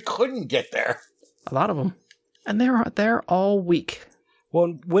there and couldn't get there. A lot of them. And they're there all week.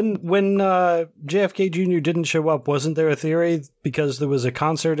 Well, when JFK Jr. didn't show up, wasn't there a theory because there was a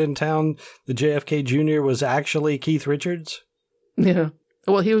concert in town, the JFK Jr. was actually Keith Richards? Yeah.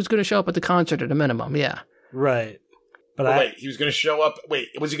 Well, he was going to show up at the concert at a minimum, yeah. Right. But wait, he was going to show up... Wait,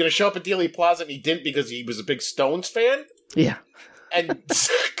 was he going to show up at Dealey Plaza and he didn't because he was a big Stones fan? Yeah. And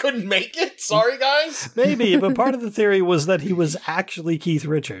couldn't make it? Sorry, guys? Maybe, but part of the theory was that he was actually Keith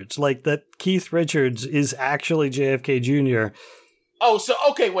Richards. Like, that Keith Richards is actually JFK Jr., Oh, so,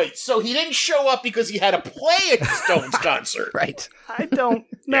 okay, wait. So he didn't show up because he had to play at the Stones concert. Right. I don't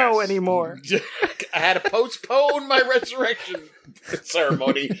know anymore. I had to postpone my resurrection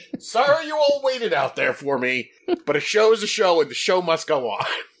ceremony. Sorry you all waited out there for me, but a show is a show and the show must go on.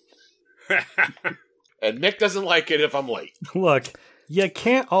 And Nick doesn't like it if I'm late. Look, you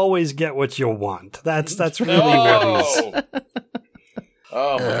can't always get what you want. That's really what it is.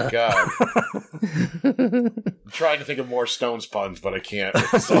 Oh my God. I'm trying to think of more Stones puns, but I can't.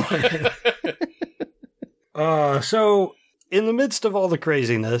 So, in the midst of all the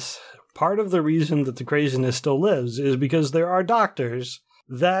craziness, part of the reason that the craziness still lives is because there are doctors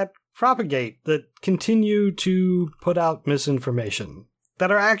that propagate, that continue to put out misinformation, that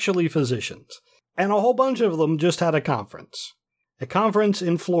are actually physicians. And a whole bunch of them just had a conference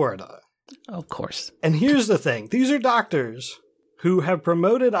in Florida. Of course. And here's the thing. These are doctors who have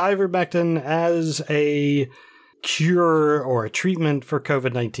promoted ivermectin as a cure or a treatment for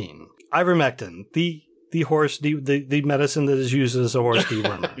COVID-19. Ivermectin, the medicine that is used as a horse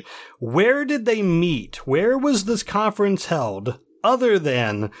dewormer. Where did they meet? Where was this conference held other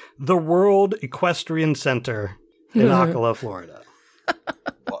than the World Equestrian Center in Ocala, Florida.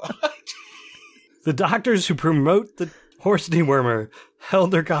 The doctors who promote the horse dewormer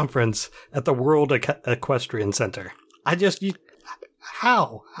held their conference at the World Equestrian Center.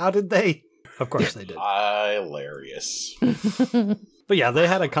 How? How did they? Of course they did. Hilarious. But yeah, they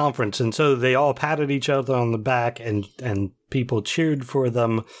had a conference, and so they all patted each other on the back, and people cheered for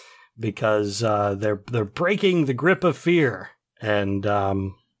them because they're breaking the grip of fear. And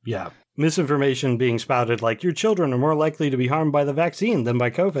misinformation being spouted like your children are more likely to be harmed by the vaccine than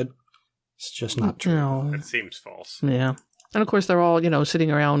by COVID. It's just not true. No. It seems false. Yeah. And of course, they're all,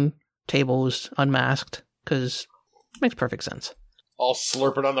 sitting around tables unmasked because it makes perfect sense. All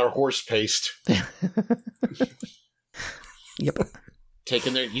slurping on their horse paste. Yep.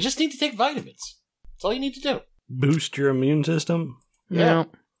 You just need to take vitamins. That's all you need to do. Boost your immune system. Yeah.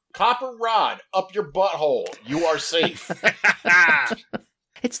 Copper rod up your butthole. You are safe.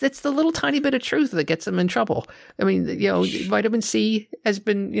 It's the little tiny bit of truth that gets them in trouble. I mean, vitamin C has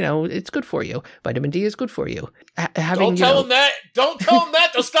been, it's good for you. Vitamin D is good for you. Don't tell them that. Don't tell them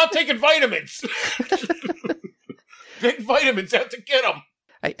that. They'll stop taking vitamins. Big vitamins have to get them.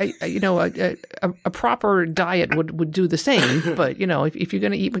 A proper diet would do the same. But, if you're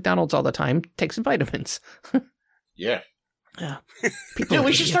going to eat McDonald's all the time, take some vitamins. Yeah. Yeah. Dude,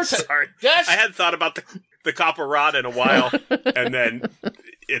 we should start. Sorry. I hadn't thought about the copper rod in a while, and then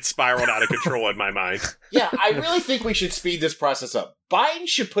it spiraled out of control in my mind. Yeah, I really think we should speed this process up. Biden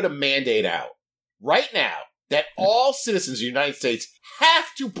should put a mandate out right now that all citizens of the United States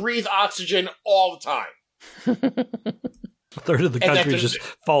have to breathe oxygen all the time. A third of the country just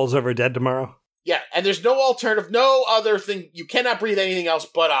falls over dead tomorrow. Yeah, and there's no alternative, no other thing. You cannot breathe anything else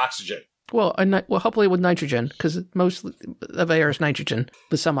but oxygen. Well, hopefully with nitrogen, because most of air is nitrogen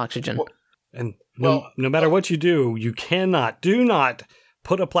with some oxygen. No matter what you do, you do not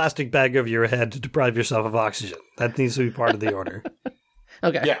put a plastic bag over your head to deprive yourself of oxygen. That needs to be part of the order.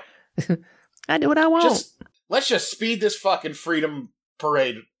 Okay. Yeah. I do what I want. Let's just speed this fucking freedom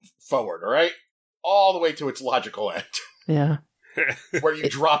parade forward, all right? All the way to its logical end. Yeah. Where you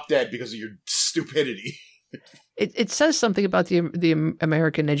drop dead because of your stupidity. It says something about the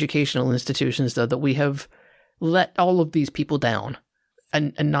American educational institutions, though, that we have let all of these people down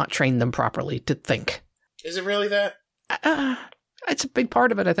and not trained them properly to think. Is it really that? It's a big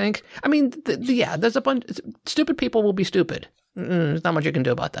part of it, I think. I mean, there's a bunch... Stupid people will be stupid. There's not much you can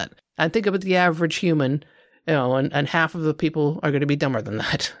do about that. And think about the average human, and half of the people are going to be dumber than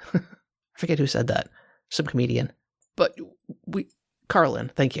that. I forget who said that. Some comedian. But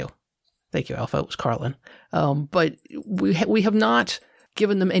Carlin, thank you. Thank you, Alpha. It was Carlin. But we have not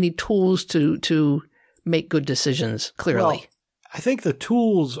given them any tools to make good decisions, clearly. Well, I think the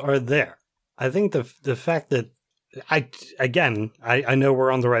tools are there. I think the fact that I know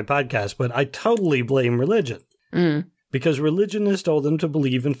we're on the right podcast, but I totally blame religion. Because religion has told them to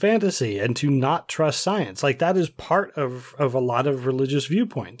believe in fantasy and to not trust science. Like, that is part of a lot of religious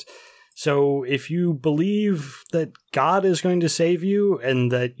viewpoints. So if you believe that God is going to save you and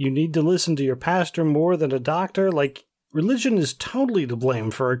that you need to listen to your pastor more than a doctor, like, religion is totally to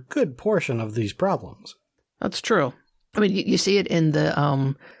blame for a good portion of these problems. That's true. I mean, you see it in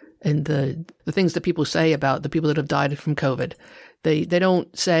the things that people say about the people that have died from COVID. They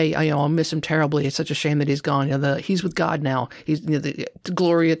don't say, I'll miss him terribly. It's such a shame that he's gone. He's with God now. He's the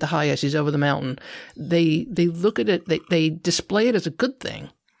glory at the highest. He's over the mountain. They look at it. They display it as a good thing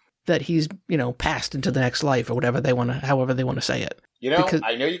that he's passed into the next life or whatever however they want to say it.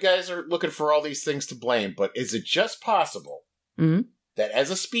 I know you guys are looking for all these things to blame, but is it just possible that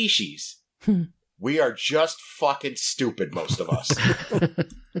as a species we are just fucking stupid, most of us,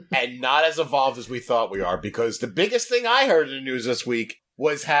 and not as evolved as we thought we are? Because the biggest thing I heard in the news this week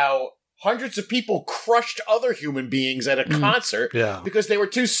was how hundreds of people crushed other human beings at a concert because they were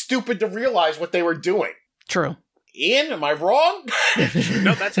too stupid to realize what they were doing. True. Ian, am I wrong?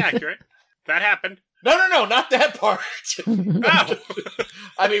 No, that's accurate. That happened. No, not that part. Oh.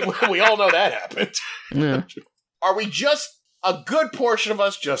 I mean, we all know that happened. Yeah. Are we just, a good portion of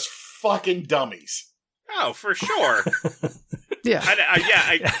us, just fucking dummies? Oh, for sure. Yeah.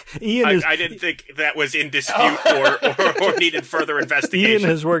 I didn't think that was in dispute or needed further investigation. Ian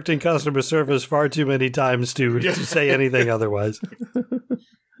has worked in customer service far too many times to say anything otherwise.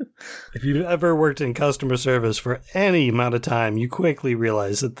 If you've ever worked in customer service for any amount of time, you quickly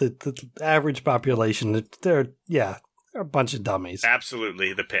realize that the average population, they're a bunch of dummies.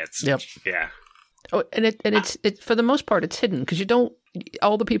 Absolutely, the pits. Yep. Yeah. Oh, and it's for the most part, it's hidden because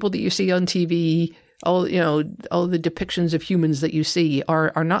all the people that you see on TV, all the depictions of humans that you see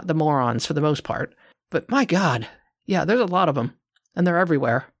are not the morons for the most part. But my God, yeah, there's a lot of them. and they're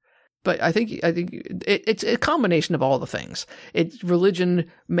everywhere. But I think it's a combination of all the things.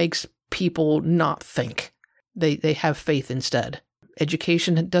 Religion makes people not think. They have faith instead.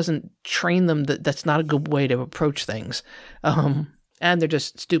 Education doesn't train them that's not a good way to approach things. And they're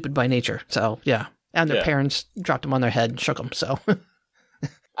just stupid by nature. So, yeah. And their parents dropped them on their head and shook them, so...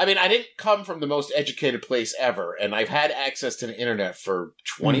 I mean, I didn't come from the most educated place ever, and I've had access to the internet for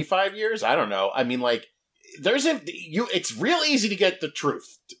 25 years. I don't know. I mean, like, it's real easy to get the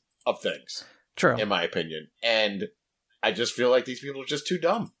truth of things. True. In my opinion. And I just feel like these people are just too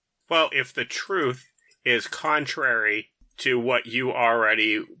dumb. Well, if the truth is contrary to what you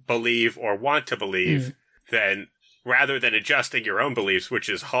already believe or want to believe, then rather than adjusting your own beliefs, which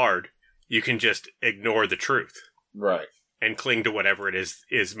is hard, you can just ignore the truth. Right. And cling to whatever it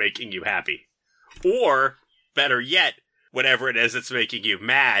is making you happy. Or, better yet, whatever it is that's making you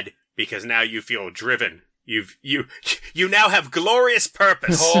mad, because now you feel driven. You now have glorious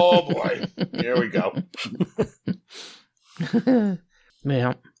purpose. Oh boy. Here we go.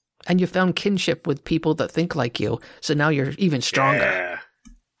 Yeah. And you found kinship with people that think like you, so now you're even stronger.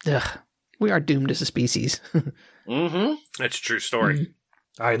 Yeah. Ugh. We are doomed as a species. That's a true story.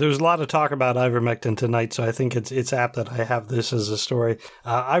 All right, there's a lot of talk about ivermectin tonight, so I think it's apt that I have this as a story.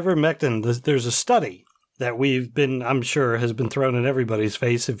 Ivermectin, there's a study that I'm sure has been thrown in everybody's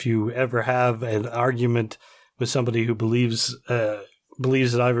face if you ever have an argument with somebody who believes that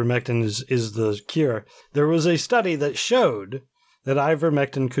ivermectin is the cure. There was a study that showed that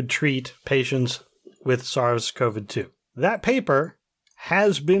ivermectin could treat patients with SARS-CoV-2. That paper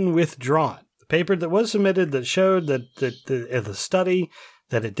has been withdrawn. The paper that was submitted that showed that the study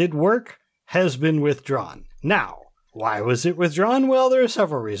that it did work has been withdrawn. Now, why was it withdrawn? Well, there are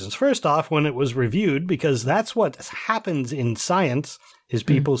several reasons. First off, when it was reviewed, because that's what happens in science, is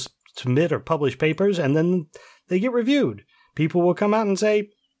people submit or publish papers, and then they get reviewed. People will come out and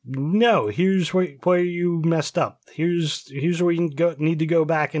say, no, here's where you messed up. Here's where you need to go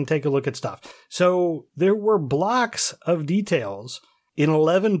back and take a look at stuff. So there were blocks of details in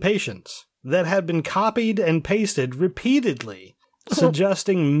 11 patients that had been copied and pasted repeatedly,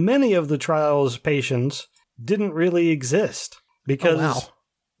 suggesting many of the trial's patients didn't really exist because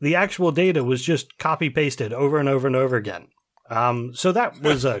the actual data was just copy-pasted over and over and over again. So that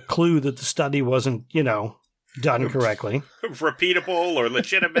was a clue that the study wasn't, done correctly. Repeatable or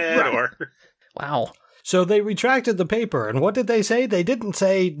legitimate or... Wow. So they retracted the paper, and what did they say? They didn't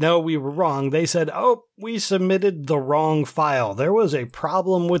say, no, we were wrong. They said, we submitted the wrong file. There was a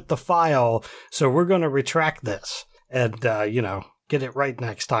problem with the file, so we're going to retract this. And, get it right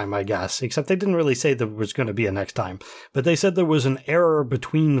next time, I guess. Except they didn't really say there was going to be a next time. But they said there was an error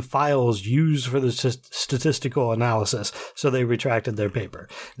between files used for the statistical analysis, so they retracted their paper.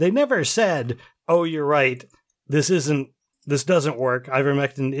 They never said, you're right, this doesn't work.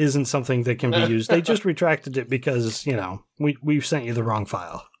 Ivermectin isn't something that can be used. They just retracted it because, we've sent you the wrong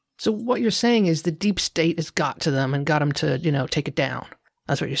file. So what you're saying is the deep state has got to them and got them to, take it down.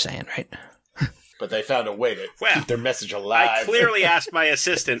 That's what you're saying, right? But they found a way to keep their message alive. I clearly asked my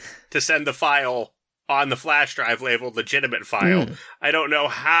assistant to send the file on the flash drive labeled legitimate file. I don't know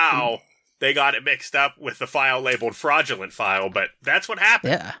how they got it mixed up with the file labeled fraudulent file, but that's what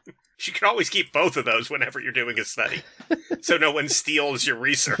happened. Yeah. You can always keep both of those whenever you're doing a study, so no one steals your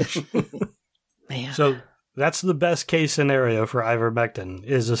research. Man. So that's the best case scenario for ivermectin,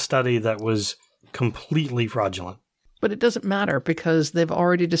 is a study that was completely fraudulent. But it doesn't matter because they've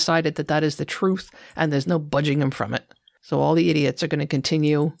already decided that is the truth and there's no budging them from it. So all the idiots are going to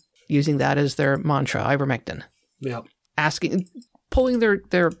continue using that as their mantra, ivermectin. Yep. Pulling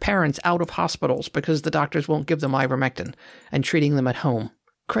their parents out of hospitals because the doctors won't give them ivermectin and treating them at home.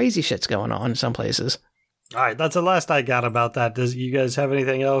 Crazy shit's going on in some places. All right, that's the last I got about that. Do you guys have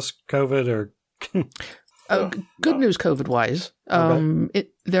anything else, COVID or... Good news COVID-wise. Okay.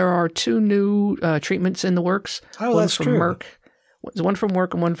 There are 2 new treatments in the works. Oh, one that's from true. Merck. One from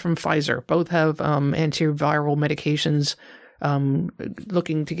Merck and one from Pfizer. Both have antiviral medications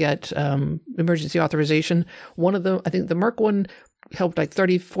looking to get emergency authorization. One of them, I think the Merck one helped like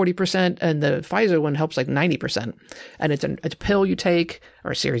 30-40%, and the Pfizer one helps like 90%. And it's a pill you take,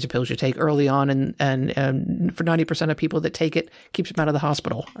 or a series of pills you take early on, and for 90% of people that take it, keeps them out of the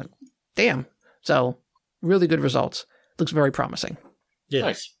hospital. Damn. So, really good results. Looks very promising. Yeah.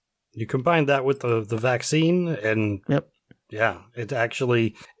 Nice. You combine that with the vaccine, and it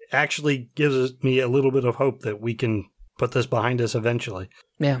actually gives me a little bit of hope that we can put this behind us eventually.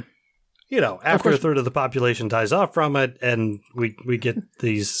 Yeah. After a third of the population dies off from it, and we get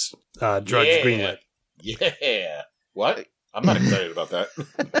these drugs greenlit. Yeah. What? I'm not excited about that.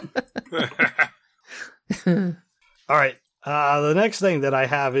 All right. The next thing that I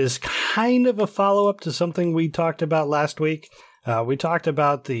have is kind of a follow-up to something we talked about last week. We talked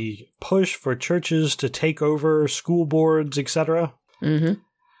about the push for churches to take over school boards, etc. Mm-hmm.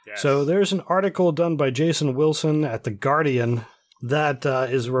 Yes. So there's an article done by Jason Wilson at The Guardian that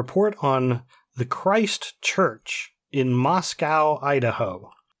is a report on the Christ Church in Moscow, Idaho.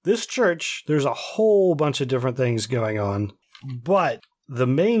 This church, there's a whole bunch of different things going on, but the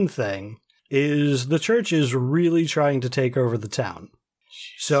main thing is the church is really trying to take over the town.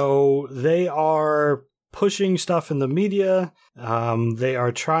 So they are pushing stuff in the media. They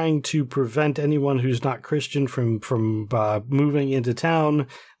are trying to prevent anyone who's not Christian from moving into town.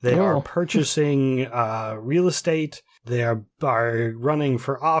 They are purchasing real estate. They are running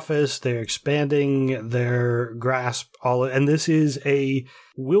for office. They're expanding their grasp. And this is a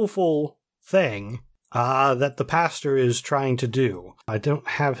willful thing that the pastor is trying to do. I don't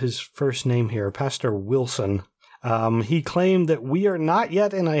have his first name here. Pastor Wilson. He claimed that we are not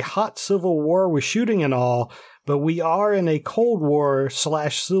yet in a hot civil war with shooting and all, but we are in a Cold War /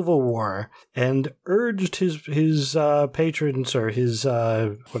 Civil War, and urged his patrons, or his,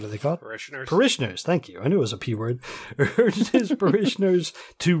 what are they called? Parishioners. Parishioners, thank you. I knew it was a P word. Urged his parishioners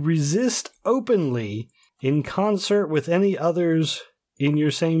to resist openly in concert with any others in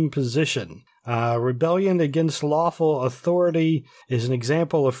your same position. Rebellion against lawful authority is an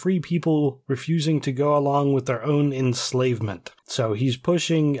example of free people refusing to go along with their own enslavement. So he's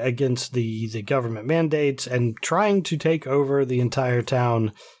pushing against the government mandates and trying to take over the entire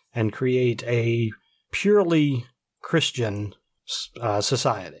town and create a purely Christian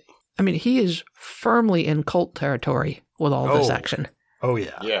society. I mean, he is firmly in cult territory with all this action. Oh,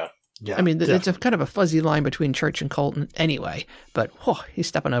 yeah. Yeah. Yeah. I mean, it's a kind of a fuzzy line between church and cult anyway, but he's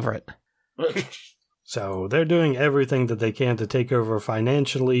stepping over it. So they're doing everything that they can to take over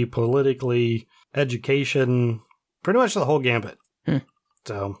financially, politically, education, pretty much the whole gambit.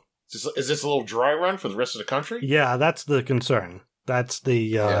 So Is this a little dry run for the rest of the country? yeah, that's the concern. That's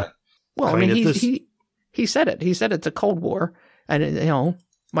the Well, I mean, he said it. He said it's a Cold War, and it,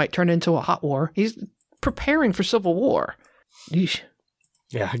 might turn into a hot war. He's preparing for civil war. Yeesh.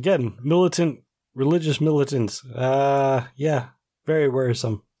 Yeah, again, religious militants. Yeah, very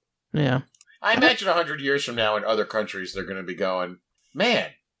worrisome. Yeah. I imagine 100 years from now in other countries, they're going to be going, man,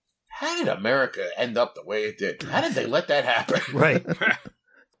 how did America end up the way it did? How did they let that happen? Right.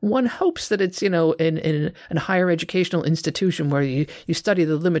 One hopes that it's, in a higher educational institution where you study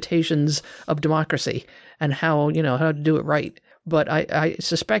the limitations of democracy and how to do it right. But I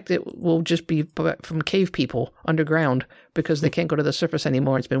suspect it will just be from cave people underground because they can't go to the surface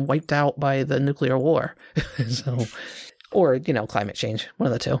anymore. It's been wiped out by the nuclear war. Or climate change. One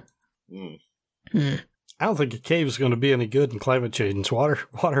of the two. I don't think a cave is going to be any good in climate change.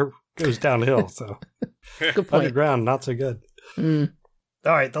 Water goes downhill, so Good point. underground not so good.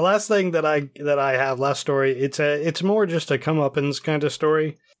 All right, the last thing that I have, last story. It's more just a comeuppance kind of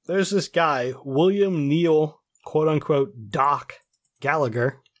story. There's this guy, William Neal, quote unquote Doc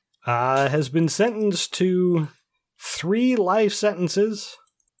Gallagher, has been sentenced to 3 life sentences,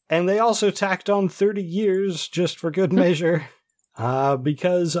 and they also tacked on 30 years just for good measure.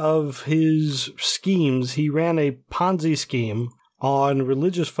 Because of his schemes. He ran a Ponzi scheme on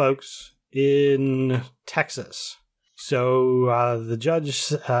religious folks in Texas. So the judge,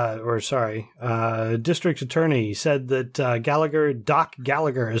 district attorney said that Doc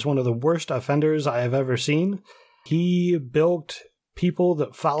Gallagher is one of the worst offenders I have ever seen. He bilked people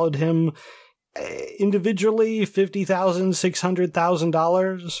that followed him individually $50,000,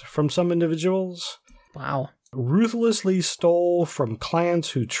 $600,000 from some individuals. Wow. Ruthlessly stole from clients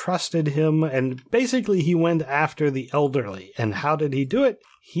who trusted him, and basically he went after the elderly. And how did he do it?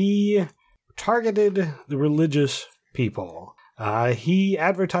 He targeted the religious people. He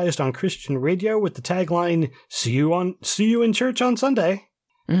advertised on Christian radio with the tagline, see you in church on Sunday.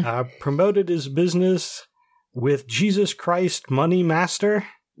 Promoted his business with Jesus Christ Money Master.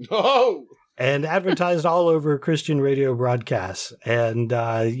 Oh! And advertised all over Christian radio broadcasts. And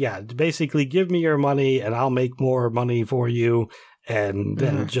basically give me your money and I'll make more money for you. And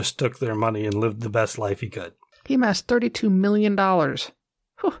then just took their money and lived the best life he could. He amassed $32 million. Whew.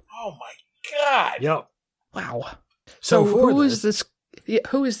 Oh my God! Yep. Wow. So who is this?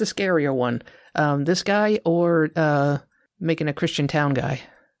 Who is the scarier one? This guy or making a Christian town guy?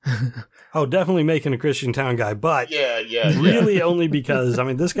 Oh, definitely making a Christian town guy, but really only because,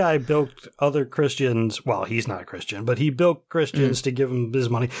 this guy bilked other Christians. Well, he's not a Christian, but he bilked Christians to give him his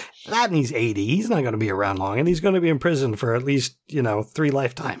money. That and he's 80. He's not going to be around long, and he's going to be in prison for at least, 3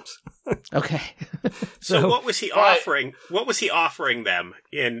 lifetimes. Okay. So what was he offering? What was he offering them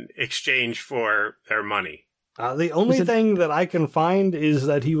in exchange for their money? The only thing that I can find is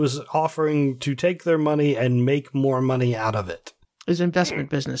that he was offering to take their money and make more money out of it. His investment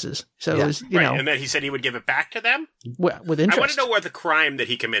businesses. So it was, you know. And then he said he would give it back to them? With interest. I want to know what the crime that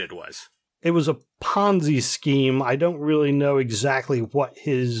he committed was. It was a Ponzi scheme. I don't really know exactly what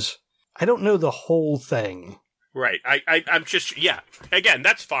I don't know the whole thing. Right. I'm just, Again,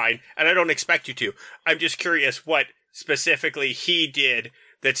 that's fine, and I don't expect you to. I'm just curious what specifically he did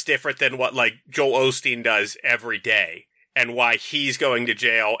that's different than what, like, Joel Osteen does every day, and why he's going to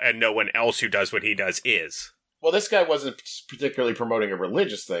jail and no one else who does what he does is. Well, this guy wasn't particularly promoting a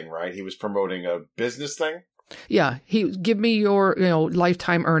religious thing, right? He was promoting a business thing? Yeah, give me your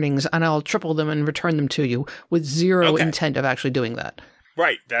lifetime earnings, and I'll triple them and return them to you with zero intent of actually doing that.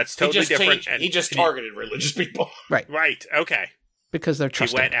 Right, that's totally different. He just targeted religious people. Right. Right, okay. Because they're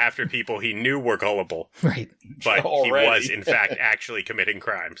trusting. He went after people he knew were gullible. Right. But he was, in fact, actually committing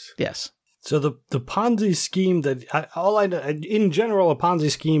crimes. Yes. So the Ponzi scheme all I know, in general, a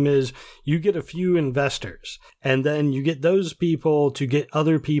Ponzi scheme is you get a few investors, and then you get those people to get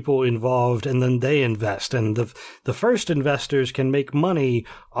other people involved, and then they invest. And the first investors can make money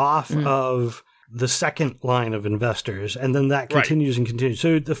off of the second line of investors, and then that continues and continues.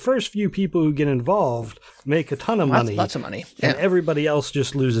 So the first few people who get involved make a ton of money. Lots of money. And everybody else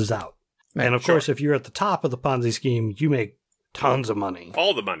just loses out. Right. And of course, if you're at the top of the Ponzi scheme, you make tons of money.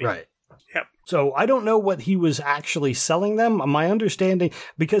 All the money. Right. Yep. So I don't know what he was actually selling them. My understanding,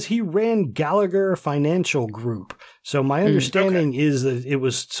 because he ran Gallagher Financial Group. So my understanding is that it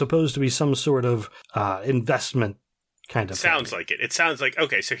was supposed to be some sort of investment kind of thing. Sounds like it. It sounds like,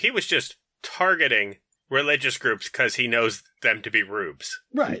 so he was just targeting religious groups because he knows them to be rubes.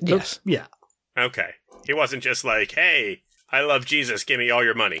 Right. Yes. Yeah. Okay. He wasn't just like, hey, I love Jesus, give me all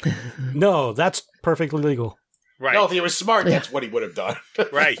your money. No, that's perfectly legal. Right. No, if he was smart, that's what he would have done.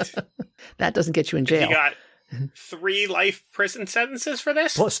 Right. That doesn't get you in jail. He got 3 life prison sentences for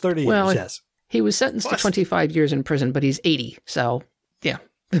this? Plus 30 years, yes. He was sentenced to 25 years in prison, but he's 80, so, yeah.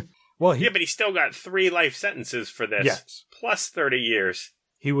 Well, but he still got 3 life sentences for this. Yes. Plus 30 years.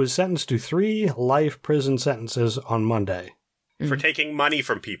 He was sentenced to 3 life prison sentences on Monday. For taking money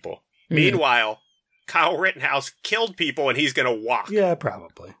from people. Meanwhile, Kyle Rittenhouse killed people and he's going to walk. Yeah,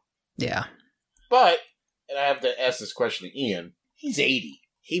 probably. Yeah. But, and I have to ask this question to Ian, he's 80.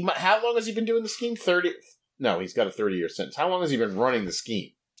 How long has he been doing the scheme? 30? No, he's got a 30-year sentence. How long has he been running the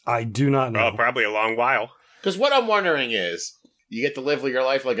scheme? I do not know. Oh, probably a long while. Because what I'm wondering is, you get to live your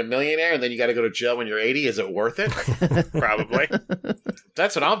life like a millionaire, and then you got to go to jail when you're 80. Is it worth it? Probably.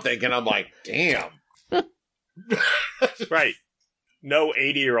 That's what I'm thinking. I'm like, damn. Right. No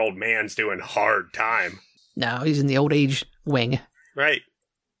 80-year-old man's doing hard time. No, he's in the old age wing. Right.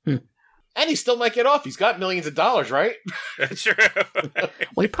 And he still might get off. He's got millions of dollars, right? That's true.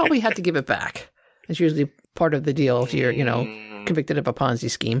 Well, he probably had to give it back. It's usually part of the deal if you're, convicted of a Ponzi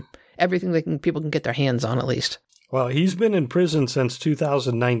scheme. Everything people can get their hands on, at least. Well, he's been in prison since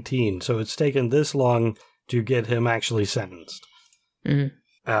 2019, so it's taken this long to get him actually sentenced.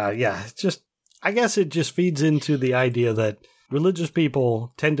 I guess it just feeds into the idea that religious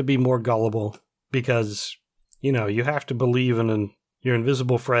people tend to be more gullible because, you have to believe in your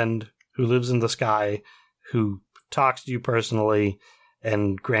invisible friend who lives in the sky, who talks to you personally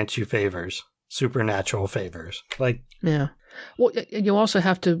and grants you favors, supernatural favors. Yeah. Well, you also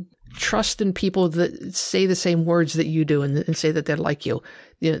have to trust in people that say the same words that you do and say that they're like you.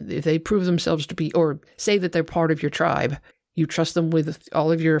 If they prove themselves to be, or say that they're part of your tribe, you trust them with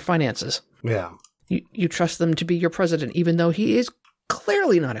all of your finances. Yeah. You trust them to be your president, even though he is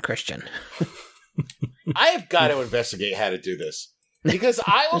clearly not a Christian. I have got to investigate how to do this. Because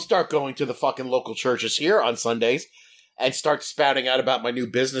I will start going to the fucking local churches here on Sundays and start spouting out about my new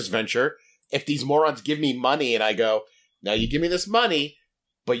business venture. If these morons give me money and I go, now you give me this money,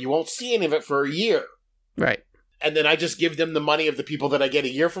 but you won't see any of it for a year. Right. And then I just give them the money of the people that I get a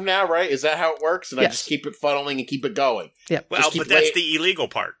year from now, right? Is that how it works? And yes. I just keep it funneling and keep it going. Yeah. Well, but that's the illegal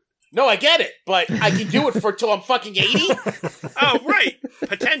part. No, I get it, but I can do it till I'm fucking 80. Oh, right.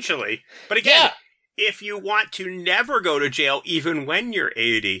 Potentially. But again, if you want to never go to jail even when you're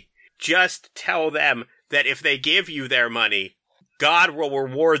 80, just tell them that if they give you their money, God will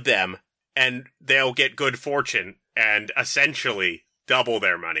reward them and they'll get good fortune and essentially double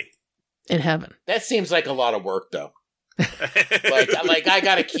their money. In heaven. That seems like a lot of work, though. like I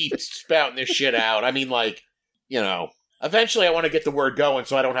gotta keep spouting this shit out. I mean, eventually I want to get the word going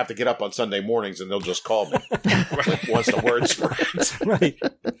so I don't have to get up on Sunday mornings and they'll just call me once the word spreads. Right.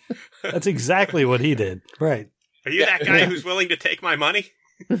 That's exactly what he did. Right. Are you that guy who's willing to take my money?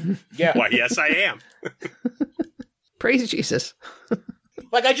 Yeah. Why, yes, I am. Praise Jesus.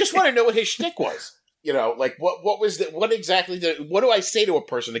 I just want to know what his shtick was. You know, like what do I say to a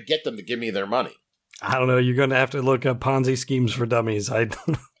person to get them to give me their money? I don't know. You're going to have to look up Ponzi schemes for dummies.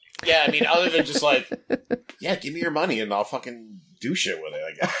 Yeah, I mean, other than just like, yeah, give me your money and I'll fucking do shit with it,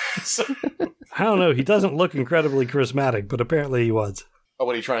 I guess. I don't know. He doesn't look incredibly charismatic, but apparently he was. Oh,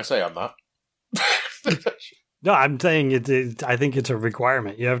 what are you trying to say? I'm not. No, I'm saying I think it's a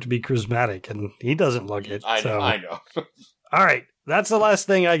requirement. You have to be charismatic, and he doesn't look it. I know. All right. That's the last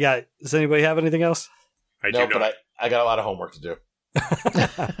thing I got. Does anybody have anything else? I do but I got a lot of homework to do.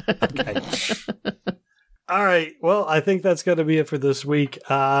 Okay. All right. Well, I think that's going to be it for this week.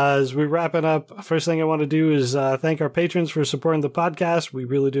 As we're wrapping up, first thing I want to do is thank our patrons for supporting the podcast. We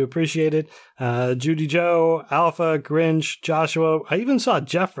really do appreciate it. Judy Joe, Alpha, Grinch, Joshua. I even saw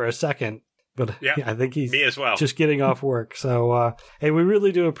Jeff for a second, but yeah, I think he's me as well. Just getting off work. So, hey, we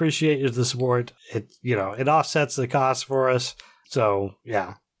really do appreciate the support. It offsets the cost for us. So,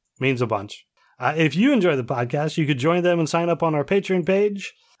 yeah, means a bunch. If you enjoy the podcast, you could join them and sign up on our Patreon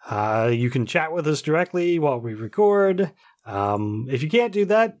page. You can chat with us directly while we record. If you can't do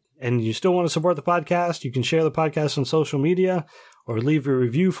that and you still want to support the podcast, you can share the podcast on social media or leave a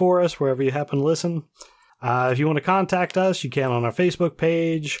review for us wherever you happen to listen. If you want to contact us, you can on our Facebook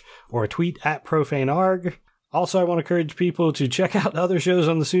page or tweet at profanearg. Also, I want to encourage people to check out other shows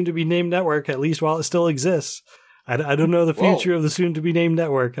on the soon-to-be-named network, at least while it still exists. I don't know the future of the soon-to-be-named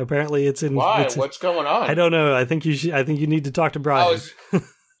network. Apparently, it's in... Why? What's going on? I don't know. I think you need to talk to Brian. This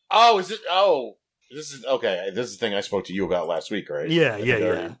is okay. This is the thing I spoke to you about last week, right?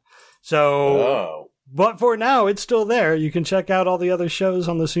 Yeah. So, but for now, it's still there. You can check out all the other shows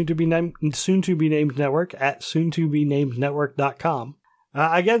on the soon-to-be-named network at soon-to-be-named-network.com.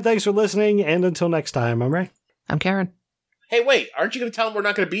 Again, thanks for listening, and until next time, I'm Ray. I'm Karen. Hey, wait, aren't you going to tell them we're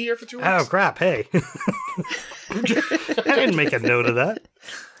not going to be here for 2 weeks? Oh, crap, hey. I didn't make a note of that.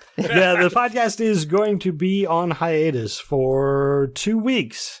 Yeah, the podcast is going to be on hiatus for 2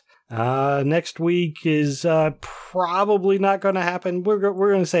 weeks. Next week is probably not going to happen. We're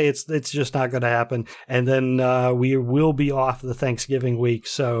going to say it's just not going to happen. And then we will be off the Thanksgiving week.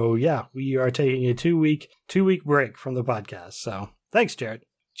 So, yeah, we are taking a 2 week break from the podcast. So, thanks, Jared.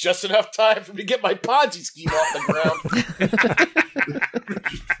 Just enough time for me to get my Ponzi scheme off the ground.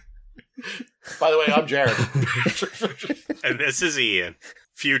 By the way, I'm Jared. And this is Ian,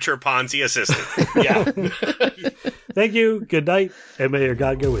 future Ponzi assistant. Yeah. Thank you, good night, and may your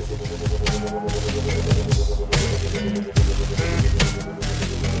God go with you.